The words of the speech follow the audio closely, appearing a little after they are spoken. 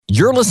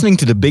You're listening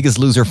to the Biggest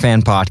Loser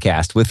Fan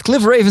Podcast with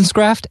Cliff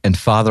Ravenscraft and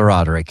Father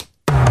Roderick.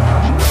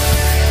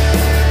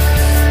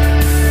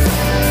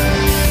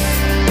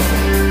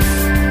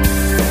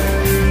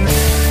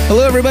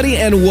 Hello, everybody,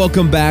 and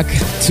welcome back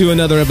to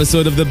another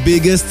episode of the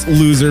Biggest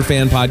Loser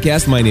Fan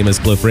Podcast. My name is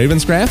Cliff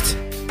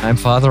Ravenscraft. I'm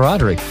Father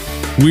Roderick.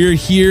 We're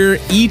here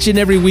each and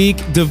every week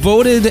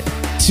devoted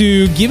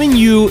to giving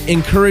you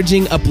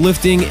encouraging,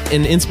 uplifting,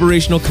 and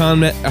inspirational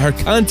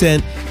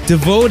content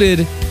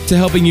devoted to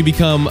helping you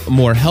become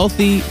more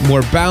healthy,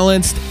 more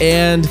balanced,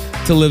 and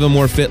to live a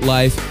more fit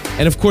life.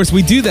 And of course,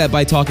 we do that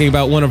by talking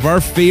about one of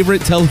our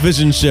favorite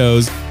television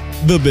shows,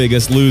 The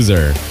Biggest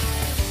Loser.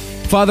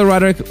 Father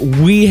Roderick,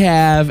 we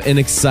have an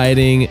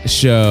exciting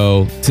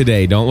show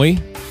today, don't we?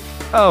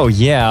 Oh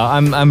yeah,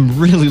 I'm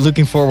really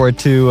looking forward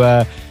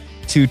to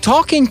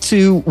talking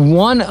to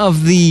one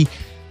of the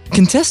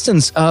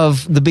contestants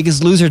of The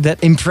Biggest Loser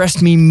that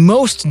impressed me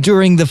most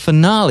during the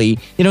finale.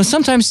 You know,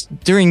 sometimes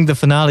during the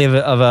finale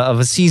of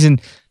a season,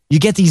 you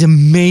get these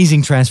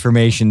amazing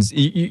transformations.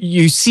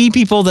 You see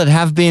people that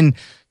have been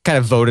kind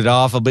of voted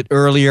off a bit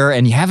earlier,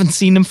 and you haven't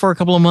seen them for a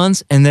couple of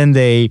months, and then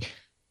they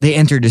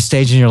enter the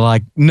stage, and you're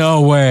like,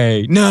 no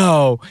way,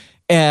 no.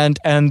 And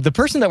the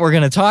person that we're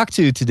going to talk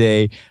to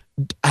today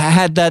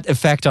had that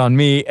effect on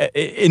me.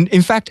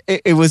 In fact,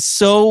 it was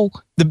so,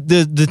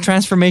 the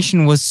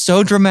transformation was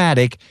so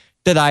dramatic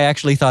that I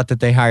actually thought that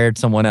they hired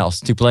someone else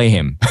to play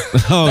him.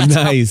 Oh,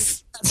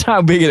 nice. That's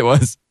how big it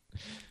was.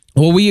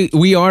 Well,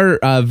 we are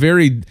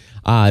very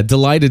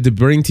delighted to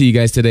bring to you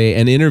guys today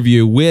an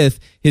interview with,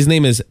 his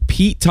name is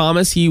Pete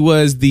Thomas. He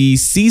was the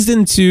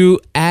Season 2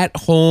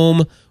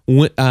 at-home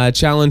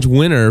challenge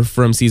winner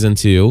from Season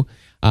 2.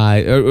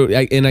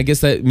 And I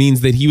guess that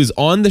means that he was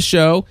on the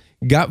show,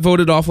 got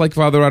voted off like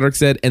Father Roderick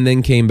said, and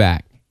then came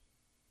back.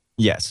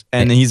 Yes,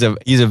 and he's a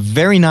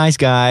very nice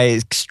guy,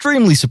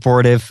 extremely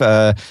supportive,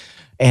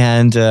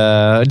 and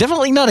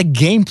definitely not a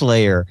game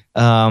player.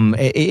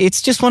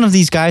 It's just one of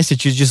these guys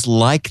that you just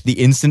like the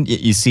instant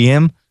you see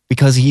him,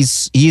 because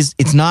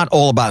it's not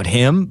all about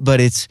him, but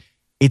it's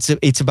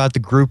about the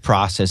group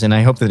process, and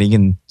I hope that he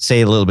can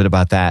say a little bit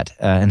about that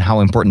and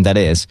how important that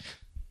is.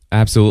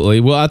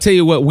 Absolutely. Well, I'll tell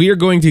you what, we are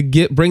going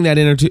to bring that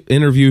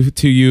interview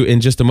to you in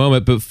just a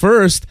moment. But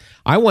first,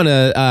 I want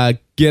to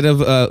get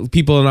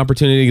people an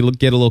opportunity to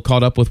get a little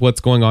caught up with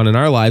what's going on in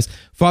our lives.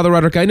 Father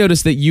Roderick, I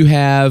noticed that you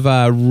have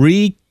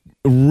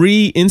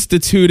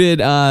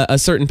reinstituted a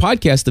certain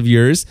podcast of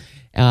yours,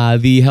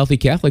 the Healthy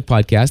Catholic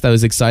Podcast. I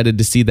was excited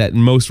to see that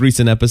most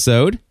recent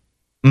episode.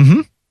 Mm-hmm.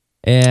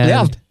 And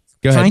yeah.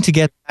 Trying to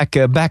get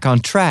back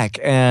on track,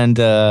 and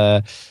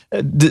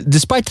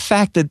despite the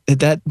fact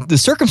that the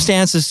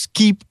circumstances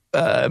keep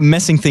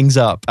messing things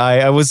up,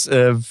 I was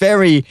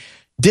very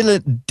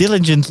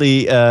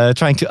diligently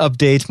trying to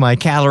update my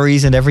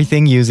calories and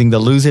everything using the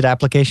Lose It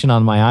application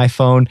on my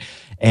iPhone,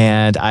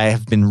 and I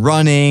have been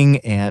running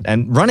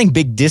and running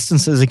big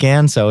distances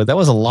again, so that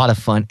was a lot of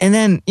fun. And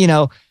then, you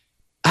know,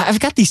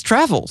 I've got these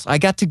travels. I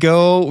got to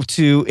go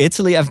to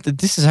Italy. I've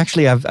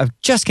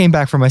just came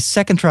back from my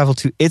second travel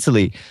to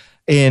Italy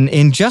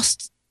in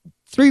just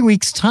 3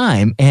 weeks'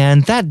 time,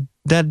 and that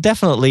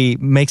definitely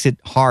makes it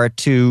hard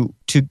to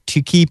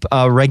keep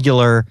a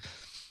regular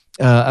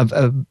how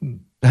do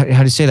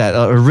you say that,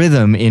 a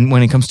rhythm in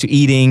when it comes to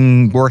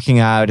eating, working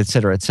out, et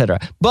cetera, et cetera.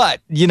 But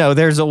you know,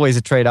 there's always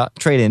a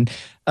trade-in.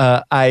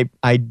 I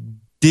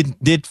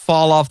did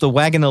fall off the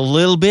wagon a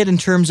little bit in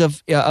terms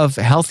of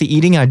healthy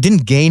eating. I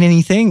didn't gain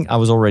anything. I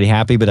was already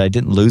happy, but I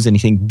didn't lose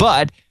anything.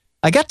 But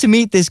I got to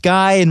meet this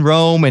guy in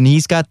Rome, and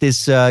he's got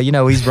this,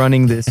 he's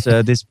running this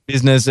this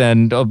business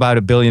and about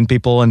 1 billion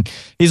people, and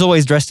he's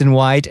always dressed in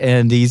white,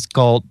 and he's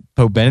called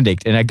Pope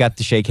Benedict, and I got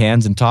to shake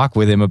hands and talk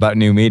with him about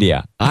new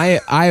media.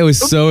 I was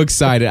so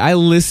excited. I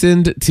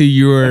listened to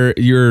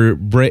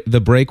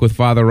the break with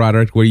Father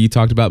Roderick where you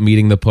talked about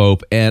meeting the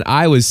Pope, and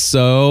I was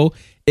so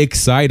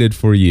excited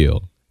for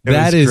you.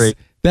 Great.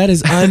 That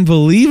is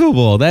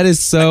unbelievable. That is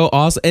so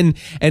awesome.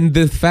 And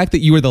the fact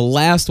that you were the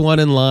last one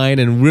in line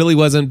and really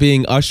wasn't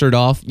being ushered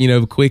off,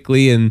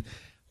 quickly, and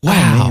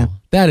wow,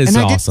 that is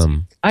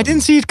awesome. I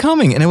didn't see it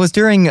coming. And it was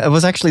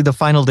actually the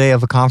final day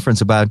of a conference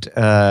about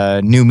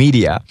new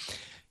media.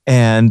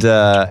 And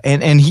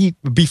he,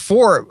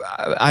 before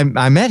I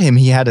met him,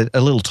 he had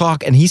a little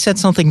talk, and he said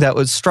something that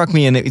struck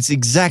me, and it's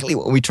exactly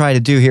what we try to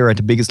do here at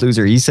The Biggest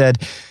Loser. He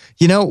said,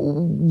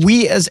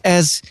 we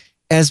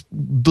as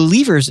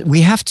believers,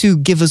 we have to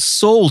give a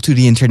soul to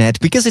the internet,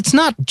 because it's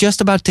not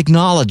just about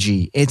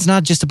technology. It's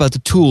not just about the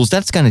tools.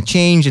 That's going to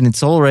change, and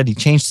it's already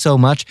changed so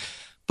much.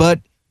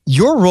 But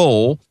your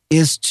role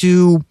is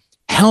to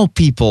help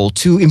people,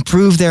 to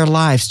improve their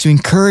lives, to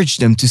encourage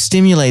them, to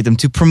stimulate them,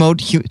 to promote,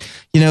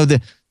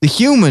 the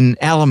human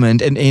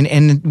element,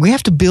 and we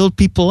have to build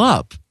people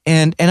up.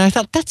 And I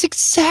thought that's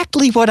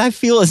exactly what I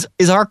feel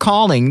is our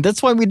calling.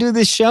 That's why we do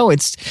this show.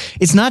 It's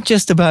not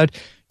just about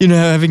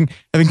having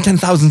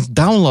 10,000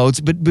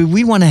 downloads, but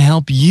we want to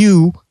help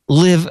you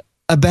live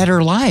a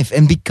better life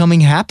and becoming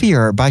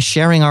happier by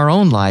sharing our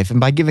own life and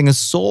by giving a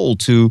soul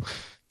to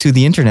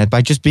the internet,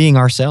 by just being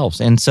ourselves.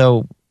 And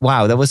so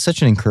wow, that was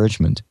such an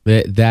encouragement.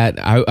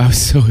 I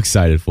was so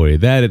excited for you.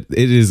 That it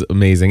is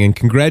amazing, and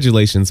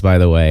congratulations, by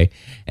the way.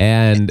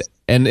 And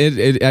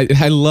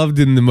I loved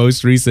in the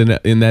most recent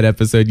in that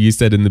episode you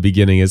said in the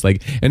beginning is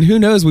like, and who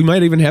knows, we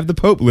might even have the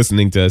Pope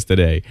listening to us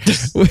today.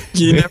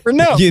 You never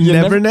know. You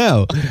never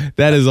know.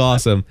 That is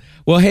awesome.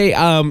 Well, hey,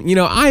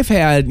 I've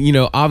had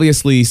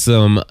obviously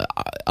some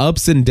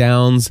ups and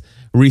downs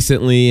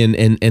recently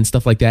and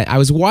stuff like that. I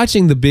was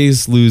watching The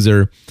Biggest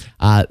Loser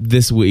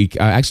this week.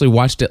 I actually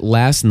watched it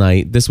last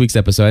night, this week's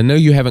episode. I know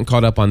you haven't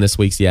caught up on this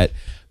week's yet,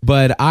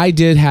 but I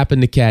did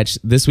happen to catch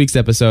this week's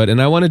episode,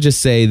 and I want to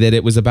just say that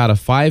it was about a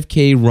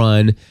 5K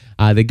run.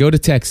 They go to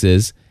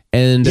Texas,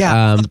 and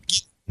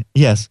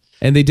yes.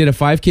 And they did a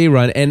 5K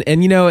run, and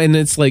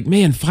it's like,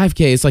 man,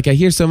 5K. It's like I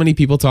hear so many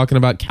people talking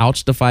about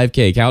couch to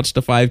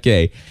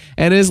 5K,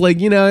 and it's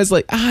like,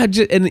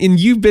 and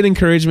you've been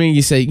encouraging me.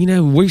 You say,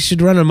 we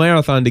should run a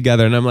marathon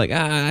together, and I'm like,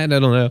 I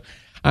don't know.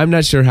 I'm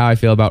not sure how I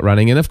feel about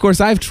running, and of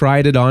course, I've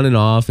tried it on and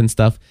off and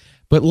stuff.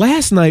 But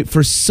last night,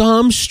 for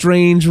some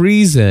strange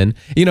reason,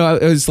 it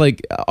was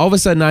like all of a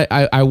sudden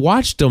I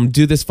watched them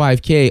do this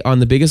 5K on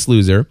The Biggest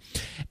Loser,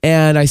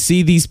 and I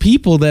see these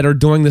people that are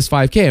doing this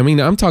 5K. I mean,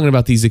 I'm talking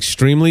about these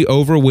extremely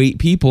overweight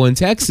people in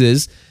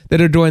Texas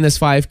that are doing this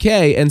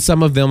 5K, and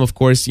some of them, of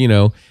course,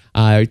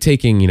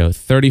 taking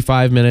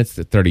 35 minutes,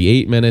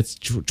 38 minutes,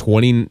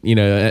 20,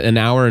 an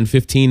hour and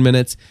 15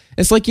 minutes.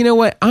 It's like, you know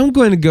what? I'm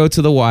going to go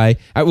to the Y.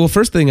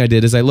 First thing I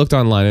did is I looked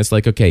online. It's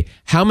like, okay,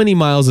 how many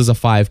miles is a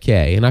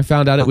 5K? And I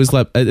found out it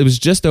was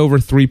just over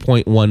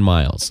 3.1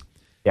 miles.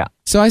 Yeah.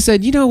 So I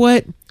said, you know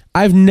what?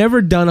 I've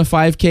never done a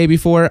 5K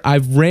before.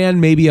 I've ran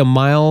maybe a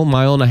mile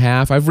and a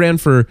half. I've ran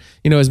for,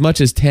 as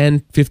much as 10,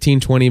 15,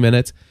 20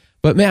 minutes.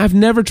 But man, I've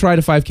never tried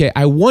a 5K.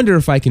 I wonder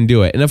if I can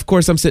do it. And of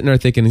course, I'm sitting there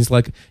thinking, he's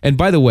like, and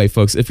by the way,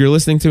 folks, if you're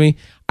listening to me,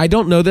 I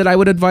don't know that I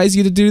would advise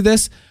you to do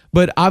this,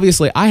 but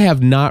obviously I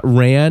have not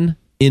ran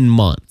in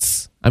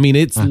months. I mean,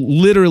 it's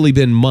literally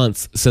been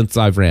months since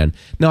I've ran.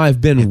 Now,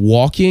 I've been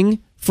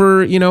walking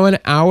for, an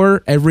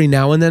hour every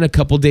now and then, a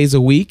couple days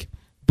a week,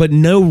 but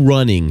no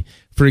running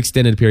for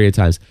extended period of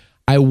times.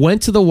 I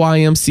went to the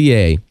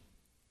YMCA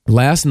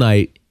last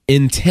night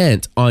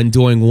intent on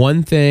doing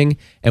one thing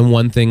and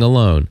one thing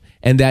alone.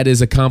 And that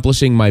is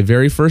accomplishing my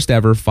very first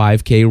ever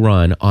 5K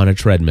run on a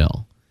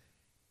treadmill.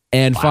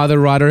 And wow. Father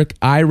Roderick,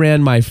 I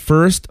ran my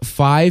first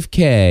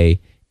 5K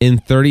in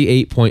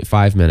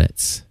 38.5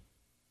 minutes.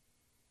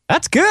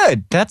 That's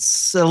good.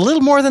 That's a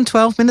little more than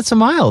 12 minutes a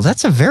mile.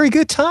 That's a very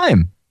good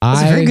time.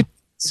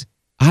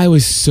 I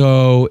was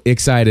so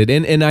excited.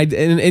 And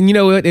you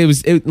know what?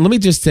 Let me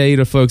just say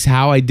to folks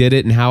how I did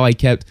it and how I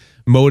kept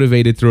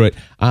motivated through it.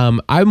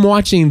 I'm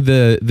watching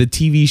the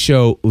TV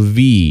show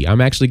V.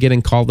 I'm actually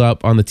getting called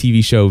up on the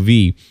TV show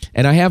V,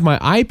 and I have my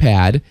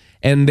iPad,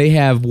 and they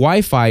have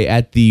Wi-Fi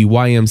at the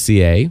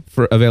YMCA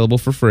available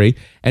for free.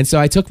 And so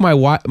I took my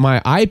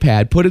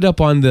iPad, put it up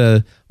on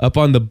the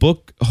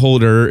book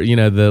holder,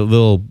 the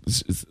little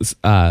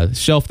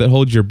shelf that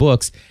holds your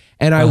books.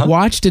 And I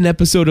watched an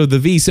episode of the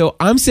V. So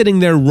I'm sitting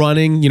there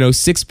running,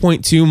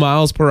 6.2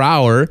 miles per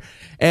hour.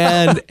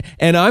 And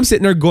I'm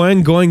sitting there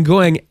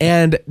going.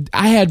 And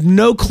I had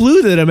no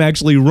clue that I'm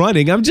actually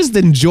running. I'm just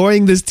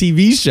enjoying this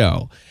TV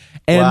show.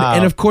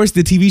 And of course,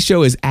 the TV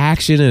show is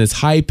action and it's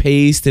high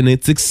paced and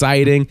it's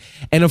exciting.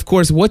 And of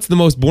course, what's the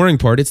most boring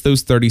part? It's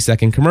those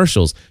 30-second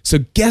commercials. So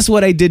guess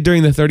what I did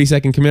during the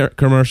 30-second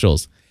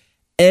commercials?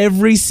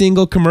 Every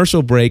single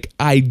commercial break,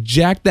 I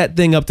jacked that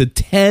thing up to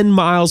 10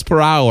 miles per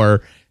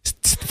hour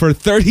for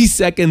 30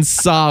 seconds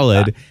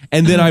solid,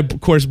 and then I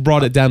of course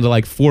brought it down to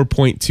like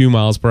 4.2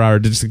 miles per hour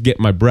to just get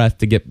my breath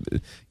to get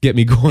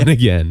me going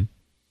again.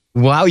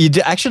 Wow, you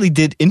actually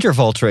did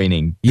interval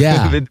training.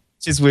 Yeah.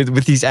 Just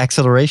with these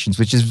accelerations,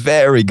 which is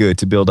very good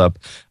to build up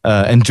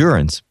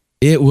endurance.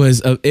 It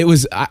was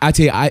I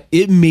tell you,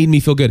 it made me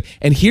feel good.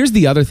 And here's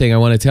the other thing I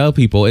want to tell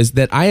people is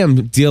that I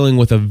am dealing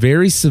with a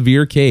very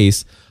severe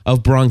case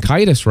of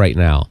bronchitis right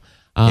now.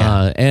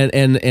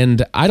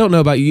 And I don't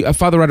know about you,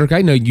 Father Roderick,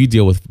 I know you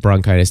deal with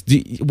bronchitis.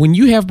 When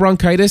you have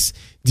bronchitis,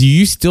 do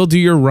you still do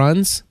your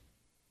runs?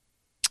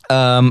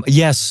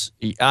 Yes,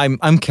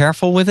 I'm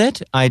careful with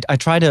it. I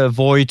try to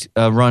avoid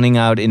running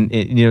out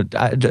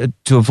to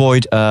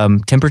avoid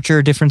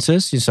temperature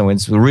differences. So when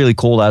it's really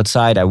cold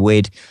outside, I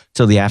wait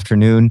till the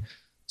afternoon,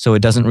 so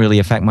it doesn't really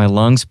affect my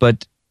lungs.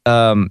 But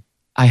I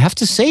have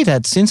to say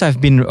that since I've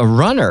been a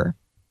runner,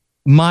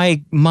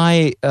 my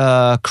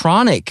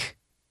chronic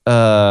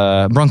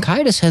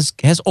bronchitis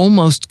has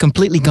almost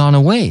completely gone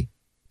away.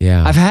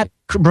 Yeah, I've had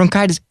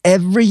bronchitis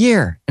every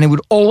year, and it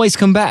would always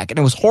come back, and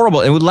it was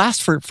horrible. It would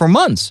last for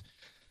months,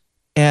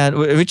 and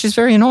which is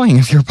very annoying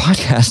if you're a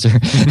podcaster.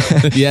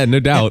 Yeah, no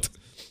doubt.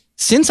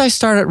 Since I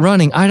started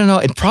running, I don't know.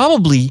 It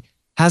probably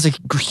has a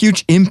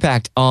huge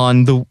impact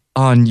on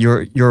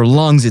your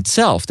lungs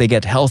itself. They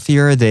get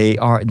healthier. They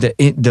are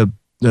the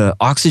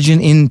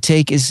oxygen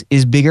intake is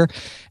bigger,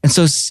 and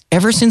so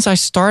ever since I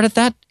started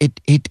that,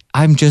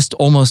 I'm just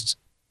almost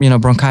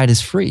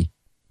bronchitis free.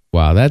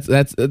 Wow,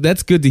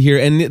 that's good to hear,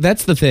 and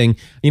that's the thing.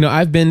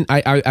 I've been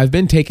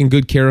taking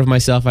good care of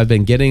myself. I've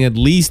been getting at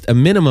least a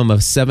minimum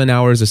of 7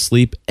 hours of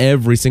sleep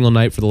every single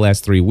night for the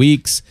last 3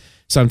 weeks.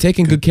 So I'm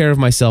taking good care of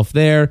myself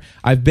there.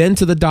 I've been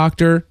to the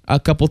doctor a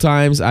couple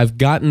times. I've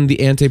gotten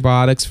the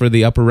antibiotics for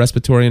the upper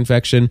respiratory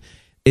infection.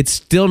 It's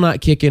still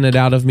not kicking it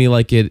out of me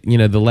like it.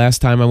 The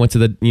last time I went to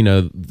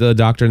the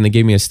doctor and they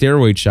gave me a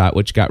steroid shot,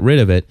 which got rid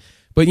of it.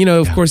 But,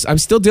 of course, I'm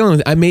still dealing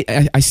with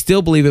it. I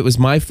still believe it was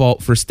my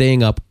fault for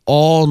staying up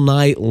all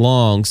night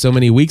long so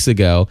many weeks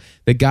ago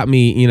that got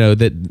me,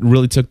 that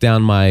really took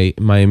down my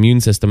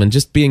immune system and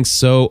just being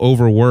so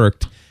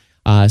overworked.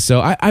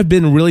 So I've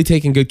been really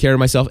taking good care of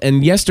myself.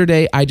 And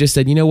yesterday I just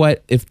said, you know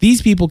what? If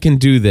these people can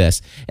do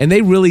this, and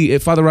they really,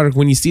 Father Roderick,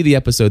 when you see the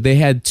episode, they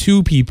had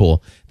 2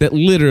 people that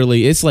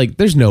literally, it's like,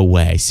 there's no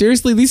way.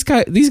 Seriously, these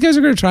guys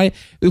are going to try it.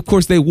 Of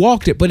course, they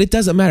walked it, but it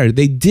doesn't matter.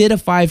 They did a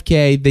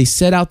 5K. They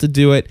set out to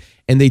do it,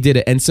 and they did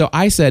it. And so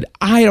I said,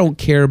 I don't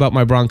care about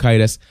my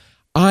bronchitis.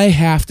 I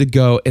have to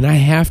go, and I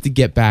have to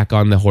get back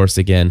on the horse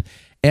again.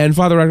 And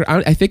Father Roderick,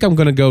 I think I'm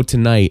going to go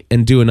tonight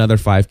and do another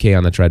 5K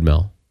on the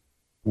treadmill.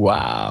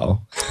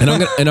 Wow. And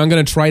I'm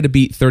going to try to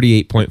beat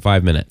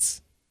 38.5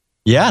 minutes.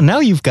 Yeah, now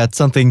you've got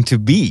something to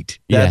beat.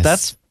 Yes.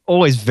 That's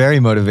always very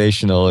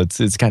motivational.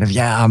 It's kind of,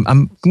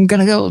 I'm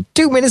going to go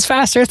 2 minutes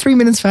faster, 3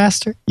 minutes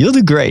faster. You'll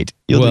do great.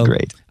 You'll do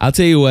great. I'll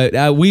tell you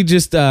what, we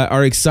just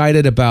are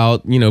excited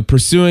about,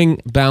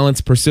 pursuing balance,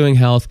 pursuing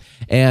health.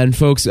 And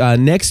folks,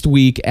 next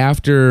week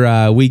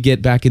after we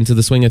get back into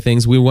the swing of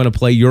things, we want to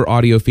play your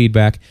audio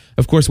feedback.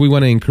 Of course, we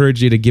want to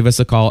encourage you to give us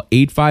a call,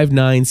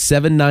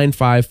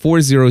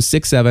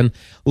 859-795-4067.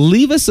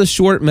 Leave us a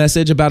short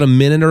message, about a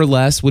minute or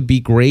less would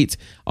be great,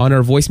 on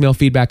our voicemail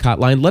feedback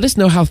hotline. Let us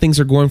know how things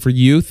are going for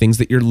you, things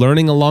that you're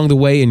learning along the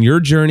way in your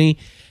journey.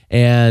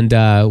 And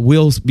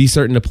we'll be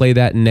certain to play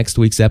that in next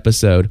week's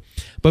episode.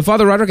 But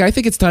Father Roderick, I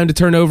think it's time to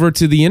turn over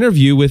to the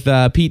interview with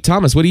Pete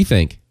Thomas. What do you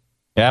think?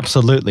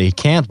 Absolutely.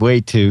 Can't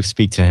wait to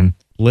speak to him.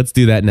 Let's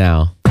do that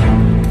now.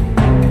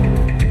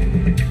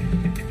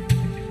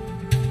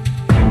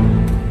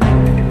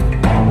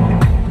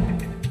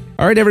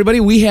 All right,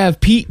 everybody, we have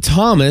Pete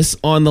Thomas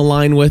on the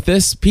line with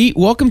us. Pete,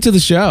 welcome to the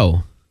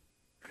show.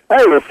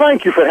 Hey, well,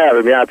 thank you for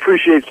having me. I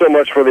appreciate so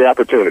much for the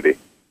opportunity.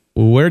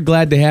 Well, we're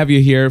glad to have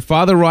you here.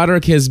 Father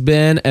Roderick has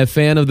been a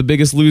fan of The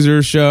Biggest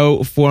Loser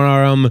show for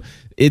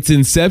its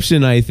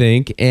inception, I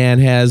think,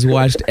 and has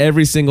watched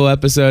every single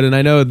episode. And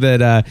I know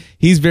that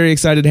he's very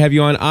excited to have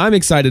you on. I'm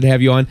excited to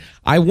have you on.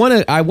 I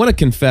want to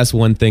confess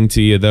one thing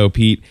to you, though,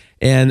 Pete.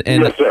 And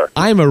yes, sir.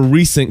 I'm a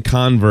recent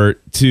convert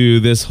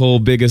to this whole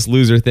Biggest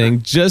Loser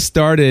thing. Just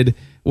started.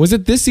 Was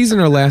it this season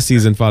or last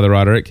season, Father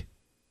Roderick?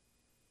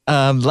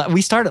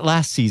 We started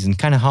last season,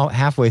 kind of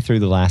halfway through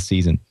the last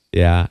season.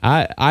 Yeah,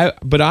 I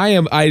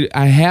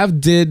have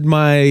did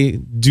my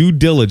due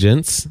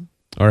diligence,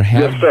 or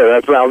have. Yes, sir.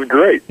 That sounds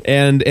great.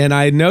 And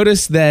I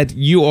noticed that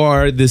you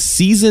are the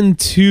season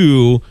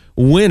 2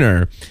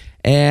 winner,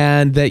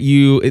 and that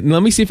you.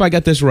 Let me see if I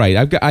got this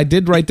right. I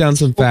did write down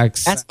some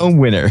facts. At-home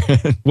winner.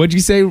 What'd you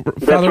say, Father?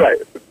 That's right.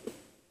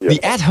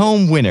 The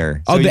at-home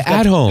winner. Oh, the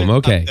at-home.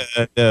 Okay.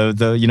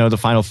 The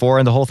Final Four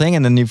and the whole thing,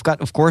 and then you've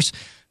got, of course,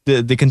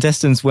 the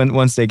contestants,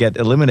 once they get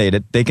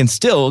eliminated, they can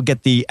still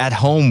get the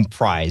at-home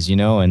prize,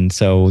 and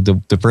so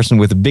the person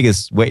with the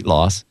biggest weight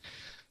loss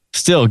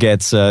still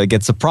gets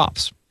the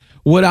props.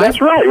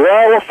 That's right.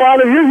 Well,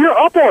 Father, you're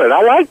up on it.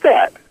 I like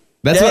that.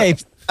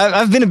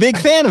 I've been a big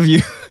fan of you.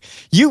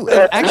 You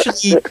have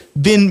actually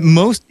been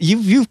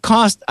you've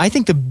caused, I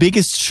think, the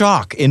biggest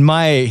shock in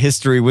my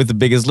history with The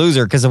Biggest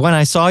Loser, because when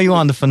I saw you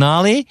on the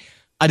finale,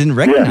 I didn't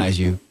recognize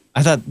you.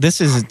 I thought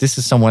this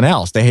is someone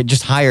else. They had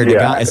just hired a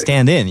guy to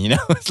stand in,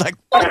 It's like,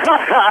 well,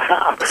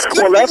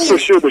 that's for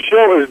sure. The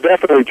show is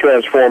definitely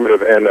transformative,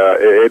 and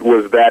it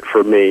was that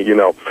for me.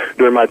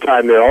 During my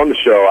time there on the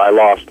show, I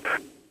lost.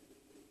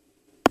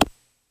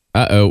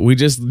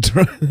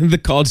 The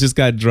call just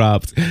got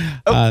dropped.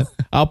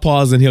 I'll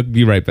pause and he'll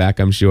be right back,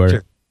 I'm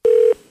sure.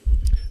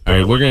 All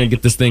right, we're going to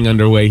get this thing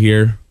underway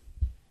here.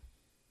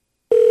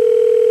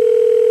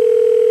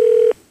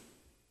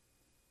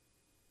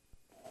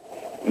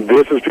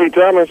 This is Pete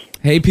Thomas.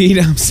 Hey, Pete,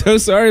 I'm so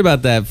sorry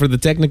about that, for the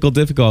technical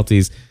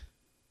difficulties.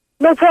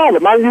 No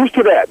problem. I'm used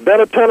to that.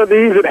 Done a ton of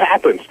these. It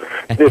happens.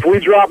 If we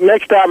drop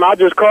next time, I'll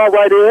just call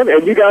right in,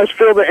 and you guys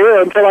fill the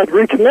air until I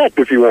reconnect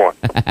if you want.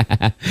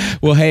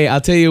 Well, hey,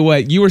 I'll tell you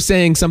what. You were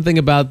saying something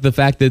about the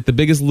fact that The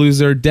Biggest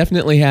Loser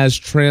definitely has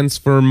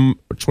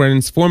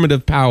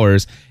transformative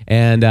powers,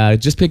 and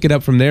just pick it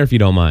up from there if you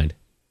don't mind.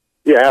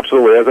 Yeah,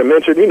 absolutely. As I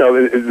mentioned,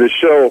 the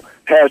show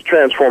has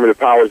transformative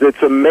powers.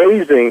 It's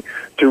amazing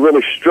to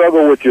really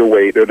struggle with your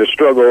weight, or to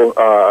struggle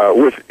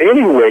with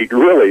any weight,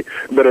 really.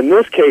 But in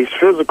this case,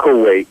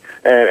 physical weight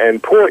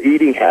and poor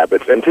eating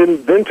habits, and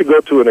then to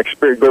go through an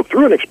experience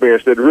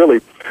that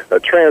really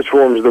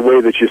transforms the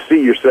way that you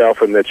see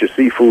yourself and that you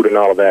see food and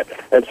all of that.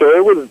 And so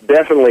it was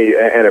definitely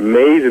an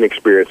amazing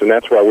experience, and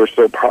that's why we're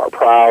so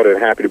proud and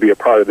happy to be a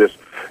part of this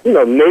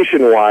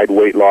nationwide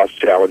weight loss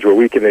challenge where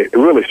we can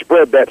really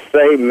spread that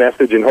same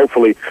message and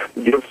hopefully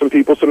give some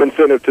people some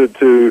incentive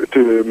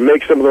to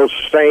make some of those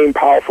same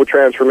powerful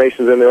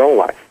transformations in their own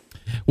life.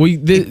 Well,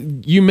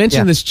 you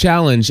mentioned this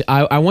challenge.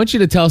 I want you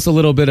to tell us a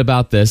little bit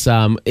about this.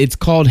 It's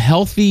called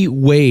Healthy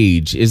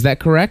Wage. Is that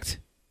correct?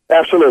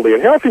 Absolutely.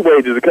 And Healthy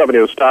Wage is a company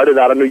that started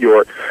out of New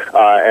York,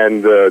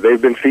 and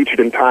they've been featured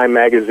in Time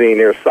Magazine.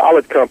 They're a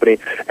solid company,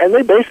 and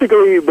they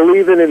basically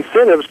believe in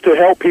incentives to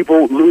help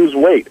people lose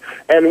weight.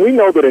 And we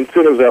know that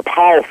incentives are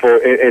powerful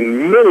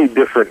in many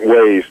different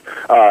ways.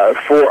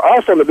 For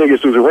us on the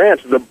Biggest Loser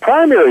Ranch, the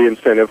primary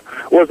incentive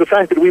was the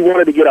fact that we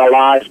wanted to get our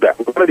lives back.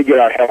 We wanted to get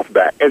our health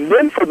back. And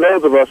then for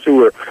those of us who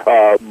were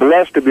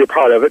blessed to be a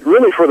part of it,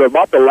 really for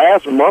about the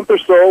last month or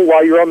so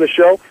while you're on the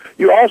show,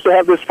 you also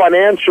have this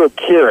financial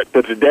carrot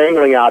that's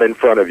dangling out in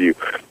front of you.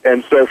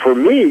 And so for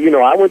me,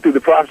 I went through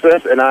the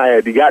process and I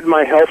had gotten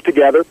my health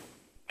together.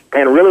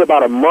 And really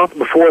about a month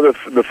before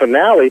the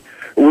finale,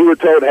 we were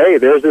told, hey,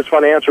 there's this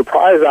financial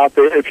prize out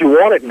there. If you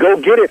want it, go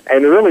get it.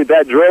 And really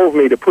that drove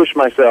me to push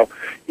myself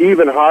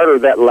even harder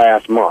that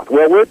last month.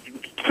 Well, we're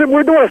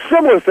doing a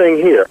similar thing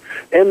here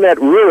in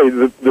that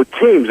really the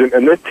teams,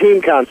 and this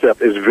team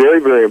concept is very,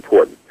 very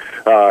important.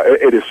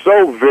 It is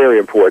so very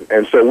important.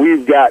 And so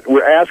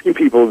we're asking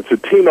people to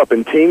team up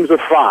in teams of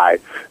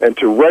 5 and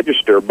to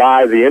register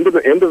by the end of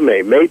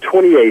May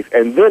 28th.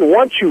 And then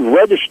once you've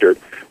registered,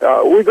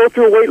 we go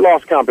through a weight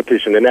loss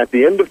competition. And at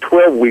the end of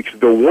 12 weeks,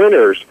 the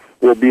winners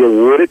will be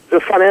awarded the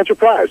financial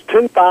prize,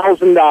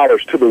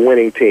 $10,000 to the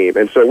winning team.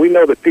 And so we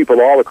know that people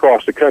all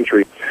across the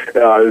country,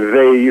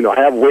 they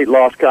have weight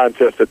loss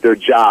contests at their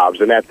jobs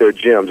and at their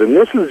gyms. And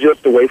this is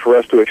just a way for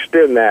us to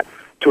extend that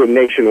to a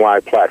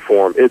nationwide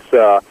platform. It's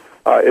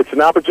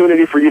an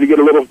opportunity for you to get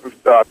a little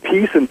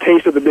piece and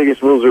taste of the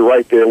Biggest Loser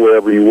right there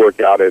wherever you work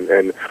out.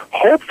 And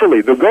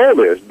hopefully the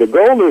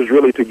goal is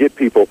really to get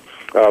people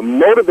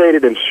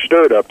motivated and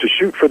stirred up to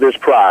shoot for this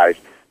prize.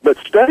 But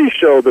studies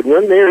show that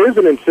when there is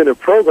an incentive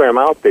program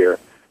out there,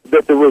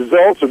 that the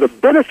results or the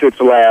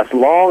benefits last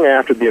long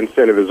after the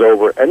incentive is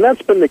over. And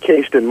that's been the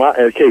case in my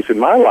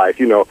life.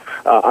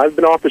 I've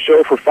been off the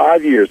show for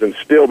 5 years and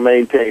still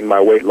maintain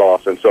my weight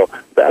loss. And so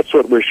that's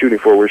what we're shooting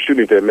for. We're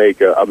shooting to make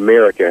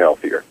America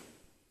healthier.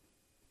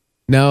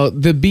 Now,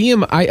 the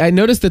I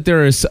noticed that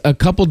there are a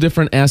couple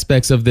different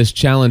aspects of this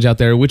challenge out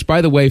there, which, by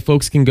the way,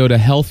 folks can go to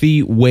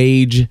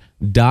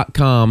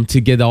healthywage.com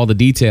to get all the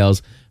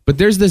details. But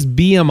there's this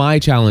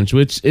BMI challenge,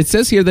 which it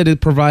says here that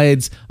it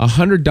provides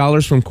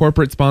 $100 from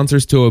corporate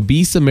sponsors to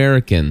obese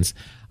Americans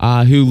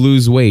who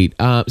lose weight.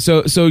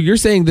 So you're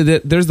saying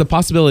that there's the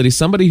possibility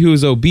somebody who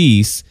is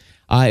obese,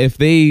 if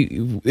they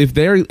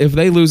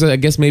lose, I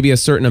guess, maybe a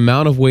certain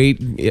amount of weight,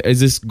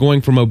 is this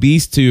going from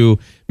obese to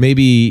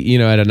maybe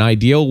at an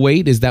ideal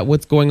weight? Is that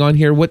what's going on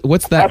here?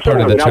 What's that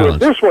Absolutely. part of the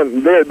challenge? Now, with this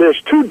one, there's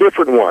 2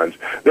 different ones.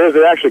 There's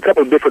actually a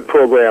couple of different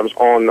programs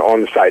on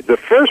the site. The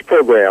first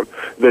program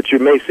that you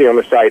may see on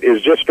the site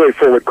is just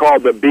straightforward,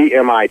 called the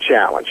BMI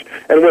Challenge.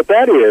 And what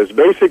that is,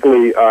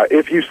 basically,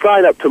 if you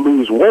sign up to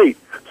lose weight,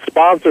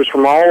 sponsors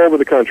from all over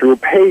the country will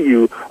pay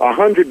you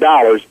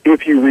 $100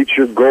 if you reach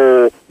your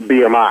goal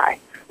BMI.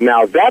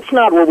 Now, that's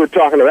not what we're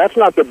talking about. That's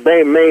not the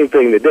main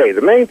thing today.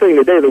 The main thing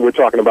today that we're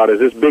talking about is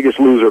this Biggest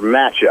Loser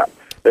matchup.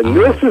 And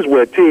this is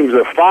where teams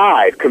of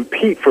 5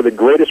 compete for the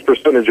greatest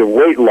percentage of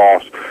weight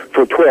loss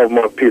for a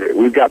 12-month period.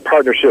 We've got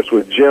partnerships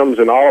with gyms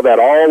and all of that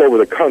all over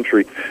the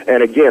country.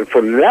 And again,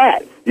 from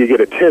that, you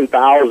get a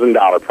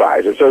 $10,000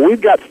 prize. And so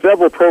we've got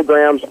several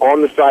programs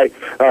on the site.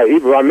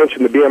 Even I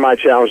mentioned the BMI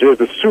Challenge. There's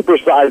the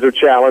Supersizer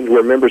Challenge,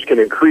 where members can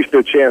increase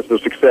their chance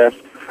of success.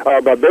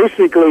 But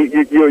basically,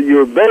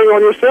 you're betting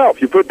on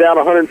yourself. You put down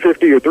 $150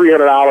 or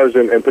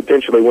 $300 and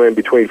potentially win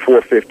between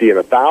 $450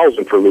 and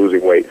 $1,000 for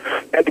losing weight.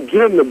 And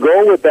again, the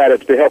goal with that is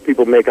to help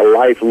people make a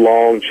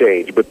lifelong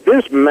change. But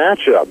this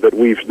matchup that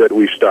we've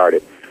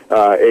started,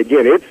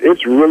 again,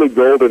 it's really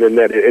golden in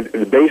that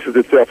it bases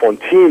itself on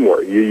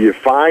teamwork. You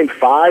find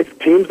 5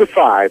 teams of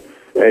 5,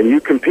 and you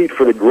compete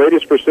for the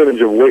greatest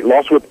percentage of weight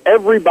loss with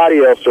everybody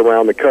else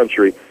around the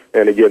country.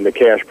 And again, the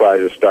cash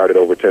prizes start at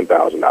over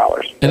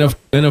 $10,000.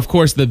 And of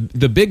course,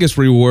 the biggest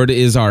reward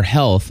is our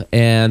health,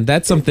 and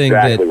that's something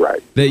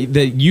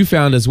that you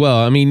found as well.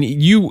 I mean,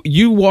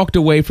 you walked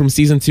away from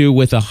season 2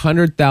 with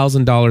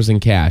 $100,000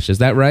 in cash. Is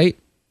that right?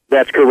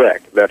 That's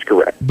correct.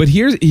 But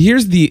here's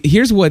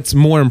what's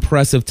more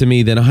impressive to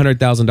me than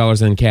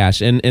 $100,000 in cash.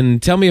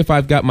 And tell me if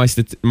I've got my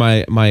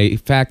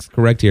facts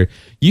correct here.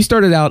 You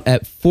started out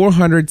at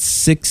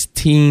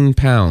 416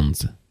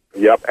 pounds.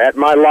 Yep. At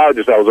my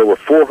largest, I was over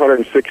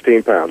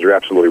 416 pounds. You're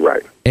absolutely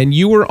right. And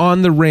you were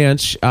on the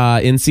ranch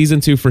in season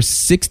 2 for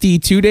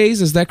 62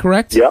 days. Is that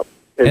correct? Yep.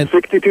 In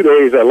 62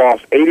 days, I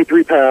lost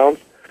 83 pounds,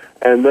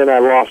 and then I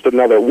lost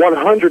another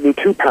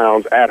 102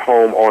 pounds at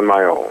home on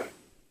my own.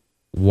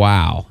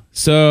 Wow.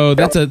 So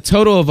that's a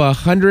total of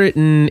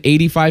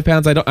 185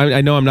 pounds.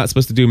 I know I'm not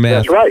supposed to do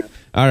math. That's right.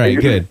 All right,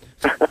 good.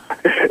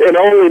 in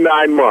only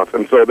 9 months.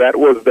 And so that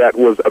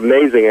was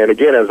amazing. And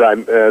again, as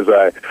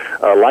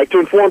I like to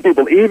inform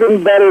people,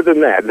 even better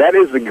than that.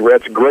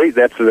 That's great.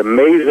 That's an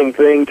amazing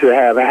thing to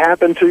have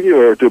happen to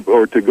you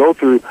or to go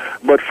through.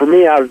 But for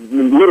me,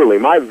 literally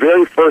my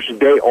very first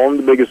day on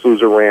the Biggest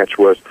Loser Ranch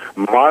was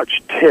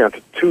March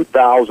 10th,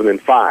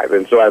 2005.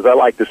 And so, as I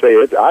like to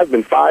say, I've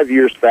been 5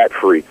 years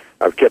fat-free.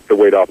 I've kept the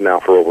weight off now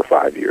for over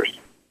 5 years.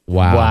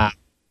 Wow.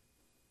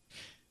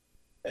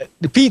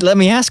 Pete, let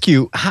me ask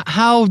you,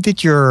 how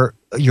did your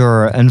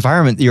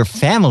environment, your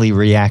family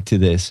react to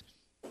this?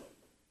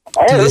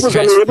 Oh, it was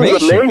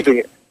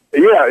amazing.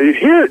 Yeah,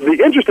 here,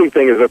 the interesting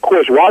thing is, of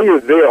course, while you're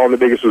there on the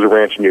Biggest Loser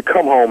Ranch and you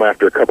come home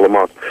after a couple of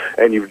months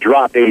and you've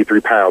dropped 83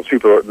 pounds,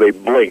 people, they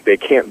blink, they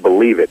can't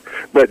believe it.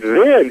 But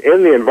then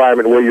in the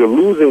environment where you're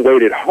losing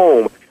weight at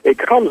home, it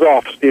comes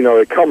off,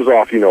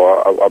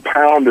 a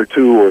pound or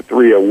 2 or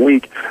 3 a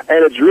week,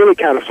 and it's really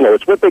kind of slow.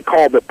 It's what they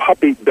call the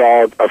puppy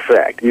dog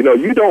effect. You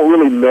don't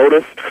really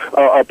notice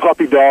a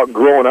puppy dog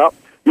growing up.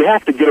 You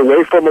have to get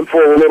away from them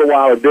for a little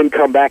while and then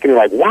come back and you're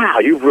like, wow,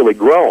 you've really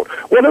grown.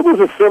 Well, it was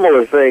a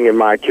similar thing in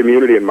my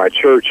community and my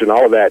church and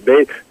all of that.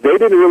 They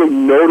didn't really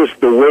notice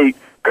the weight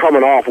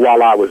coming off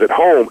while I was at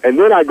home. And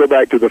then I go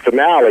back to the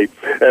finale,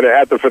 and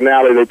at the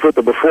finale they put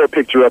the before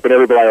picture up and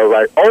everybody was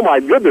like, oh my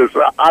goodness,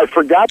 I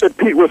forgot that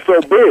Pete was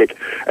so big.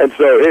 And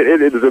so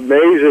it is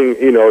amazing.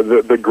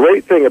 The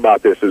great thing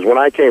about this is when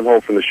I came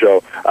home from the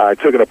show, I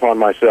took it upon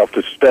myself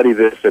to study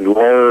this and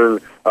learn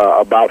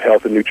about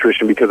health and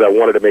nutrition because I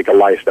wanted to make a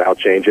lifestyle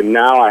change. And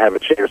now I have a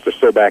chance to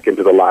sow back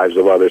into the lives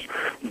of others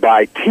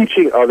by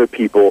teaching other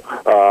people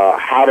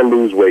how to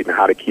lose weight and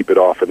how to keep it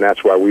off. And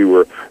that's why we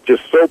were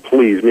just so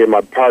pleased. Me and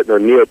my partner,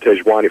 Neil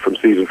Tejwani from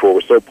Season 4,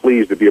 were so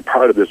pleased to be a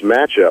part of this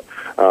matchup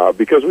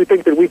because we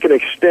think that we can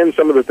extend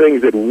some of the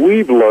things that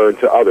we've learned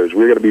to others.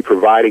 We're going to be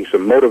providing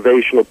some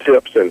motivational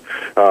tips and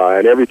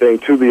everything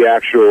to the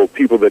actual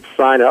people that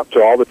sign up,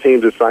 to all the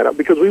teams that sign up,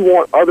 because we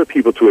want other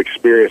people to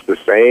experience the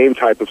same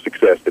type of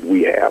success that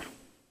we have.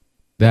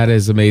 That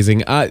is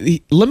amazing.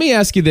 Let me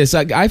ask you this.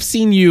 I've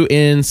seen you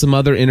in some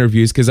other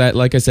interviews because,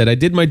 like I said, I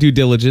did my due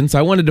diligence.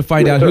 I wanted to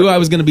find out who I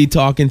was going to be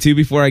talking to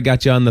before I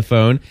got you on the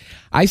phone.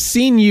 I've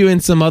seen you in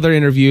some other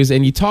interviews,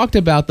 and you talked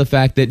about the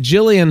fact that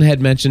Jillian had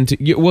mentioned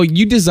to you,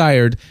 you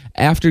desired,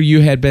 after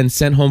you had been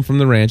sent home from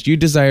the ranch, you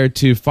desired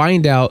to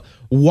find out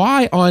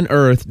why on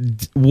earth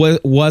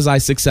was I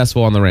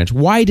successful on the ranch?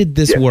 Why did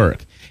this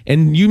work?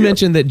 And you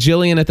mentioned that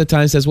Jillian at the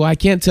time says, well, I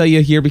can't tell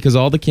you here because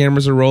all the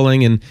cameras are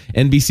rolling and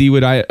NBC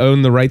would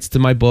own the rights to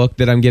my book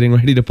that I'm getting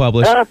ready to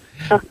publish.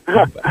 But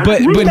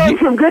you've done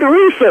some good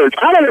research.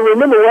 I don't even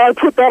remember where I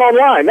put that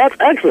online. That's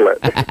excellent.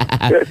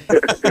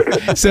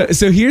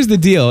 So here's the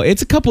deal.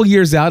 It's a couple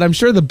years out. I'm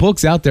sure the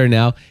book's out there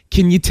now.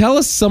 Can you tell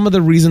us some of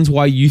the reasons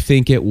why you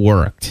think it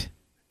worked?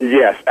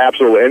 Yes,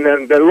 absolutely.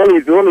 And then let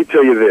me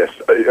tell you this.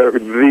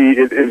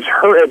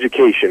 Her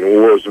education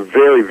was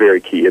very, very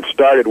key. It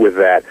started with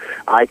that.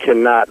 I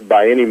cannot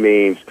by any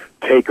means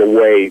take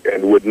away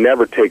and would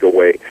never take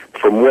away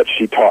from what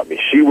she taught me.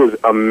 She was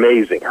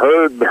amazing.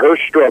 Her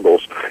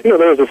struggles,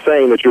 there's a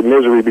saying that your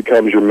misery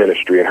becomes your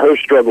ministry, and her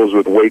struggles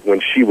with weight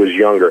when she was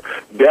younger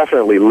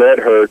definitely led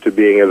her to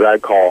being, as I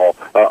call,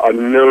 a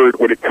nerd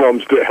when it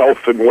comes to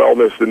health and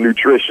wellness and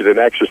nutrition and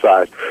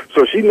exercise.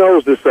 So she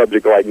knows this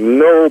subject like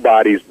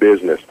nobody's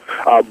business.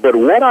 But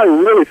what I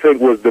really think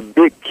was the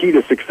big key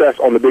to success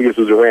on the Biggest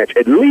Loser Ranch,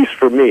 at least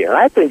for me, and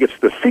I think it's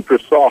the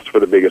secret sauce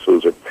for the Biggest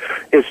Loser,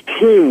 is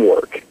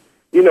teamwork.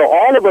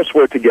 All of us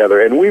were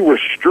together, and we were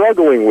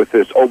struggling with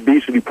this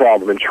obesity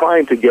problem and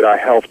trying to get our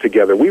health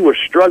together. We were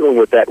struggling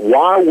with that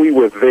while we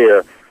were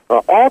there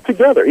all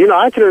together.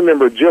 I can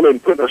remember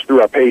Jillian putting us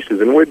through our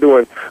paces, and we're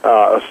doing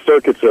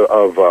circuits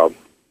of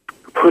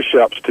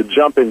push-ups to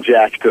jumping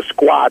jacks to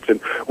squats, and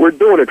we're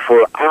doing it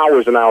for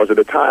hours and hours at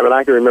a time. And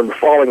I can remember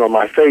falling on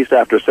my face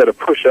after a set of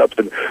push-ups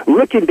and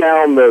looking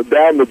down the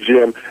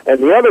gym, and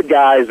the other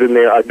guys in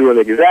there are doing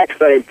the exact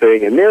same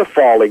thing, and they're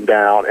falling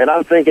down. And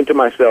I'm thinking to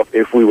myself,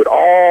 if we would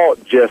all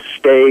just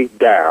stay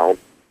down,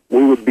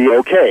 we would be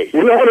okay.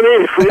 You know what I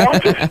mean? If we all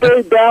just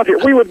stayed down here,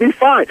 we would be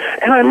fine.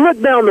 And I look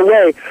down the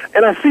way,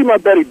 and I see my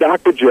buddy,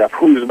 Dr. Jeff,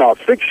 who's about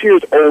 6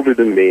 years older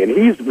than me, and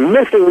he's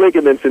missing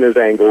ligaments in his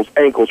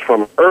ankles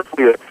from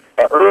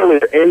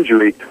earlier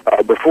injury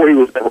before he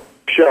was at the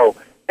show.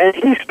 And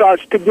he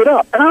starts to get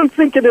up. And I'm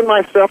thinking to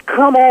myself,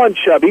 come on,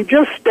 Chubby,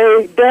 just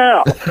stay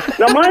down.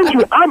 Now, mind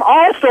you, I'm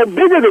also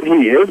bigger than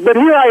he is, but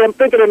here I am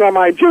thinking in my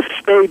mind, just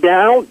stay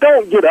down,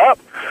 don't get up.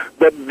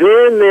 But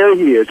then there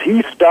he is.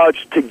 He starts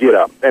to get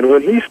up. And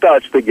when he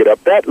starts to get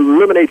up, that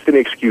eliminates an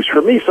excuse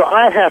for me, so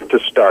I have to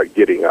start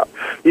getting up.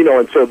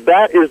 And so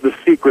that is the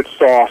secret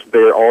sauce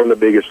there on the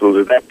Biggest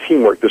Loser, that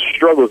teamwork, the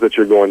struggles that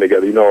you're going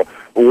together.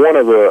 One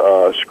of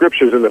the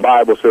scriptures in the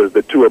Bible says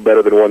that two are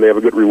better than one. They have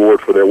a good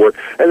reward for their work.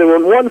 And then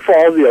when one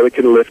falls, the other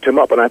can lift him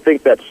up. And I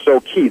think that's so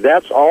key.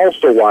 That's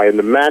also why in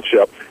the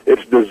matchup,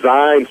 it's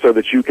designed so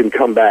that you can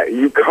come back.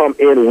 You come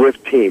in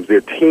with teams.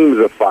 They're teams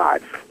of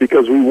 5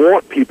 because we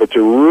want people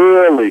to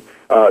really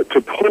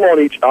to pull on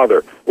each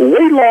other.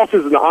 Weight loss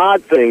is an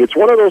odd thing. It's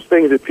one of those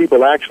things that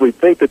people actually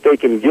think that they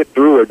can get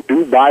through or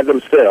do by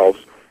themselves.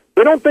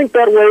 They don't think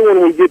that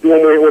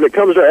way when it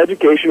comes to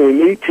education. We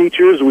need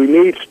teachers, we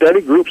need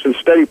study groups and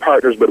study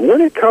partners. But when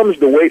it comes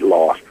to weight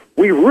loss,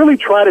 we really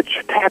try to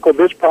tackle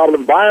this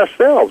problem by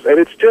ourselves, and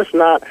it's just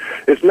not.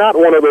 It's not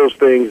one of those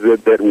things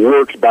that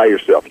works by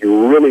yourself.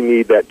 You really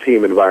need that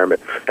team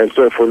environment. And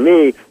so, for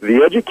me,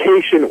 the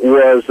education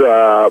was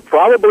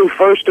probably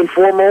first and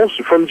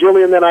foremost from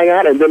Jillian that I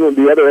got, and then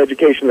the other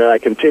education that I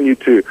continued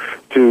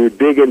to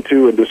dig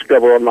into and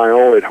discover on my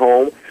own at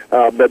home.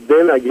 But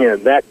then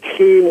again, that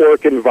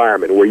teamwork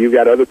environment where you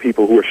got other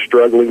people who are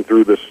struggling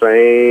through the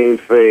same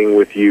thing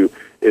with you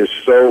is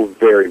so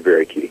very,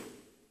 very key.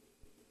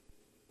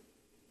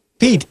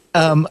 Pete,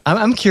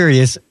 I'm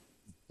curious.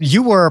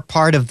 You were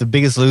part of The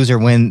Biggest Loser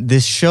when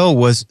this show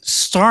was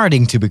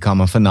starting to become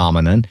a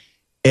phenomenon.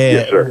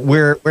 Yes, sir.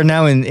 We're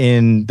now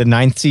in the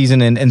 9th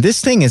season, and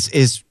this thing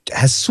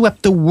has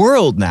swept the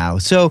world now.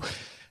 So,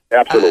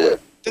 absolutely.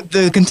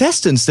 The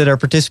contestants that are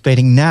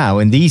participating now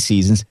in these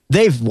seasons,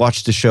 they've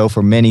watched the show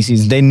for many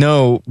seasons. They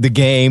know the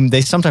game.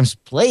 They sometimes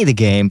play the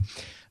game.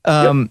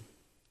 Yep.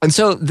 And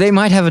so they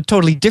might have a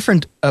totally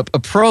different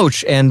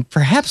approach. And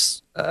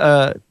perhaps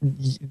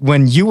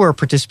when you were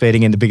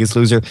participating in The Biggest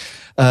Loser,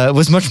 it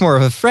was much more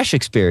of a fresh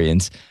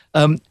experience.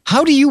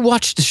 How do you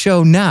watch the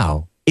show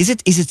now? Is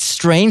it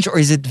strange or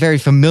is it very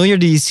familiar?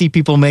 Do you see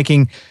people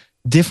making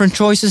different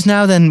choices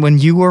now than when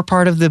you were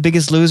part of The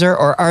Biggest Loser?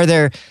 Or are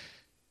there...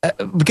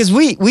 because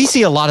we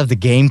see a lot of the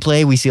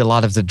gameplay, we see a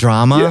lot of the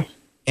drama,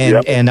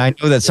 and I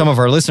know that some of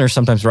our listeners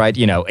sometimes write,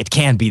 it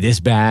can't be this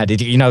bad.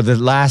 The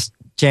last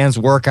chance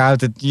workout,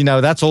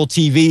 that's old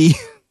TV.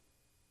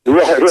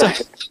 Right. So,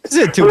 is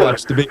it to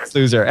watch The Biggest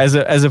Loser as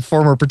a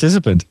former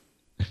participant?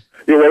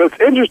 Yeah, well, it's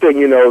interesting.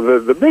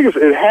 The biggest,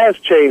 it has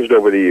changed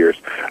over the years.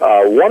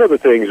 One of the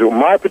things,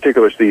 my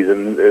particular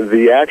season,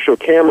 the actual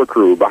camera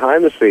crew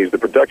behind the scenes, the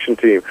production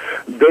team,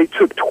 they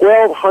took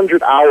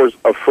 1,200 hours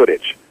of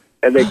footage.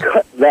 And they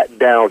cut that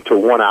down to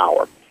 1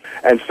 hour.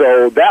 And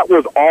so that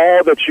was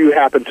all that you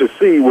happened to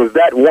see was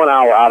that 1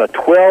 hour out of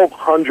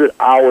 1,200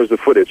 hours of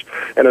footage.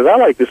 And as I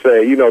like to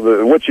say,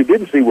 what you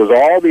didn't see was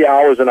all the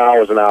hours and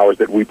hours and hours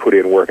that we put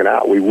in working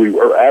out. We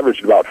were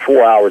averaged about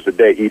 4 hours a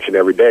day each and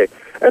every day.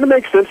 And it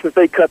makes sense that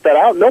they cut that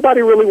out.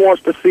 Nobody really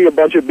wants to see a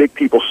bunch of big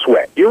people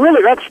sweat.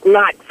 That's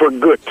not for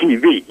good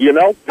TV,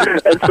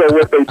 And so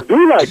what they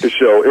do like to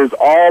show is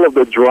all of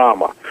the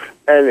drama.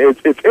 And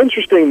it's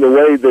interesting the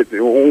way that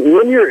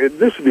when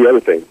this is the other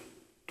thing,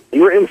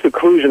 you're in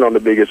seclusion on The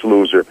Biggest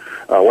Loser.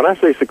 When I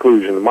say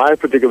seclusion, my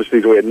particular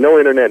season, we had no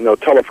internet, no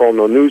telephone,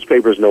 no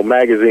newspapers, no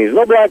magazines,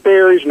 no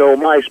Blackberries, no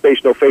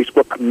MySpace, no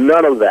Facebook,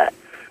 none of that.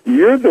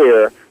 You're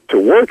there to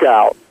work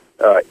out,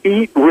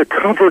 eat,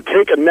 recover,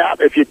 take a nap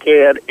if you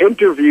can,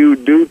 interview,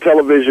 do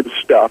television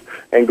stuff,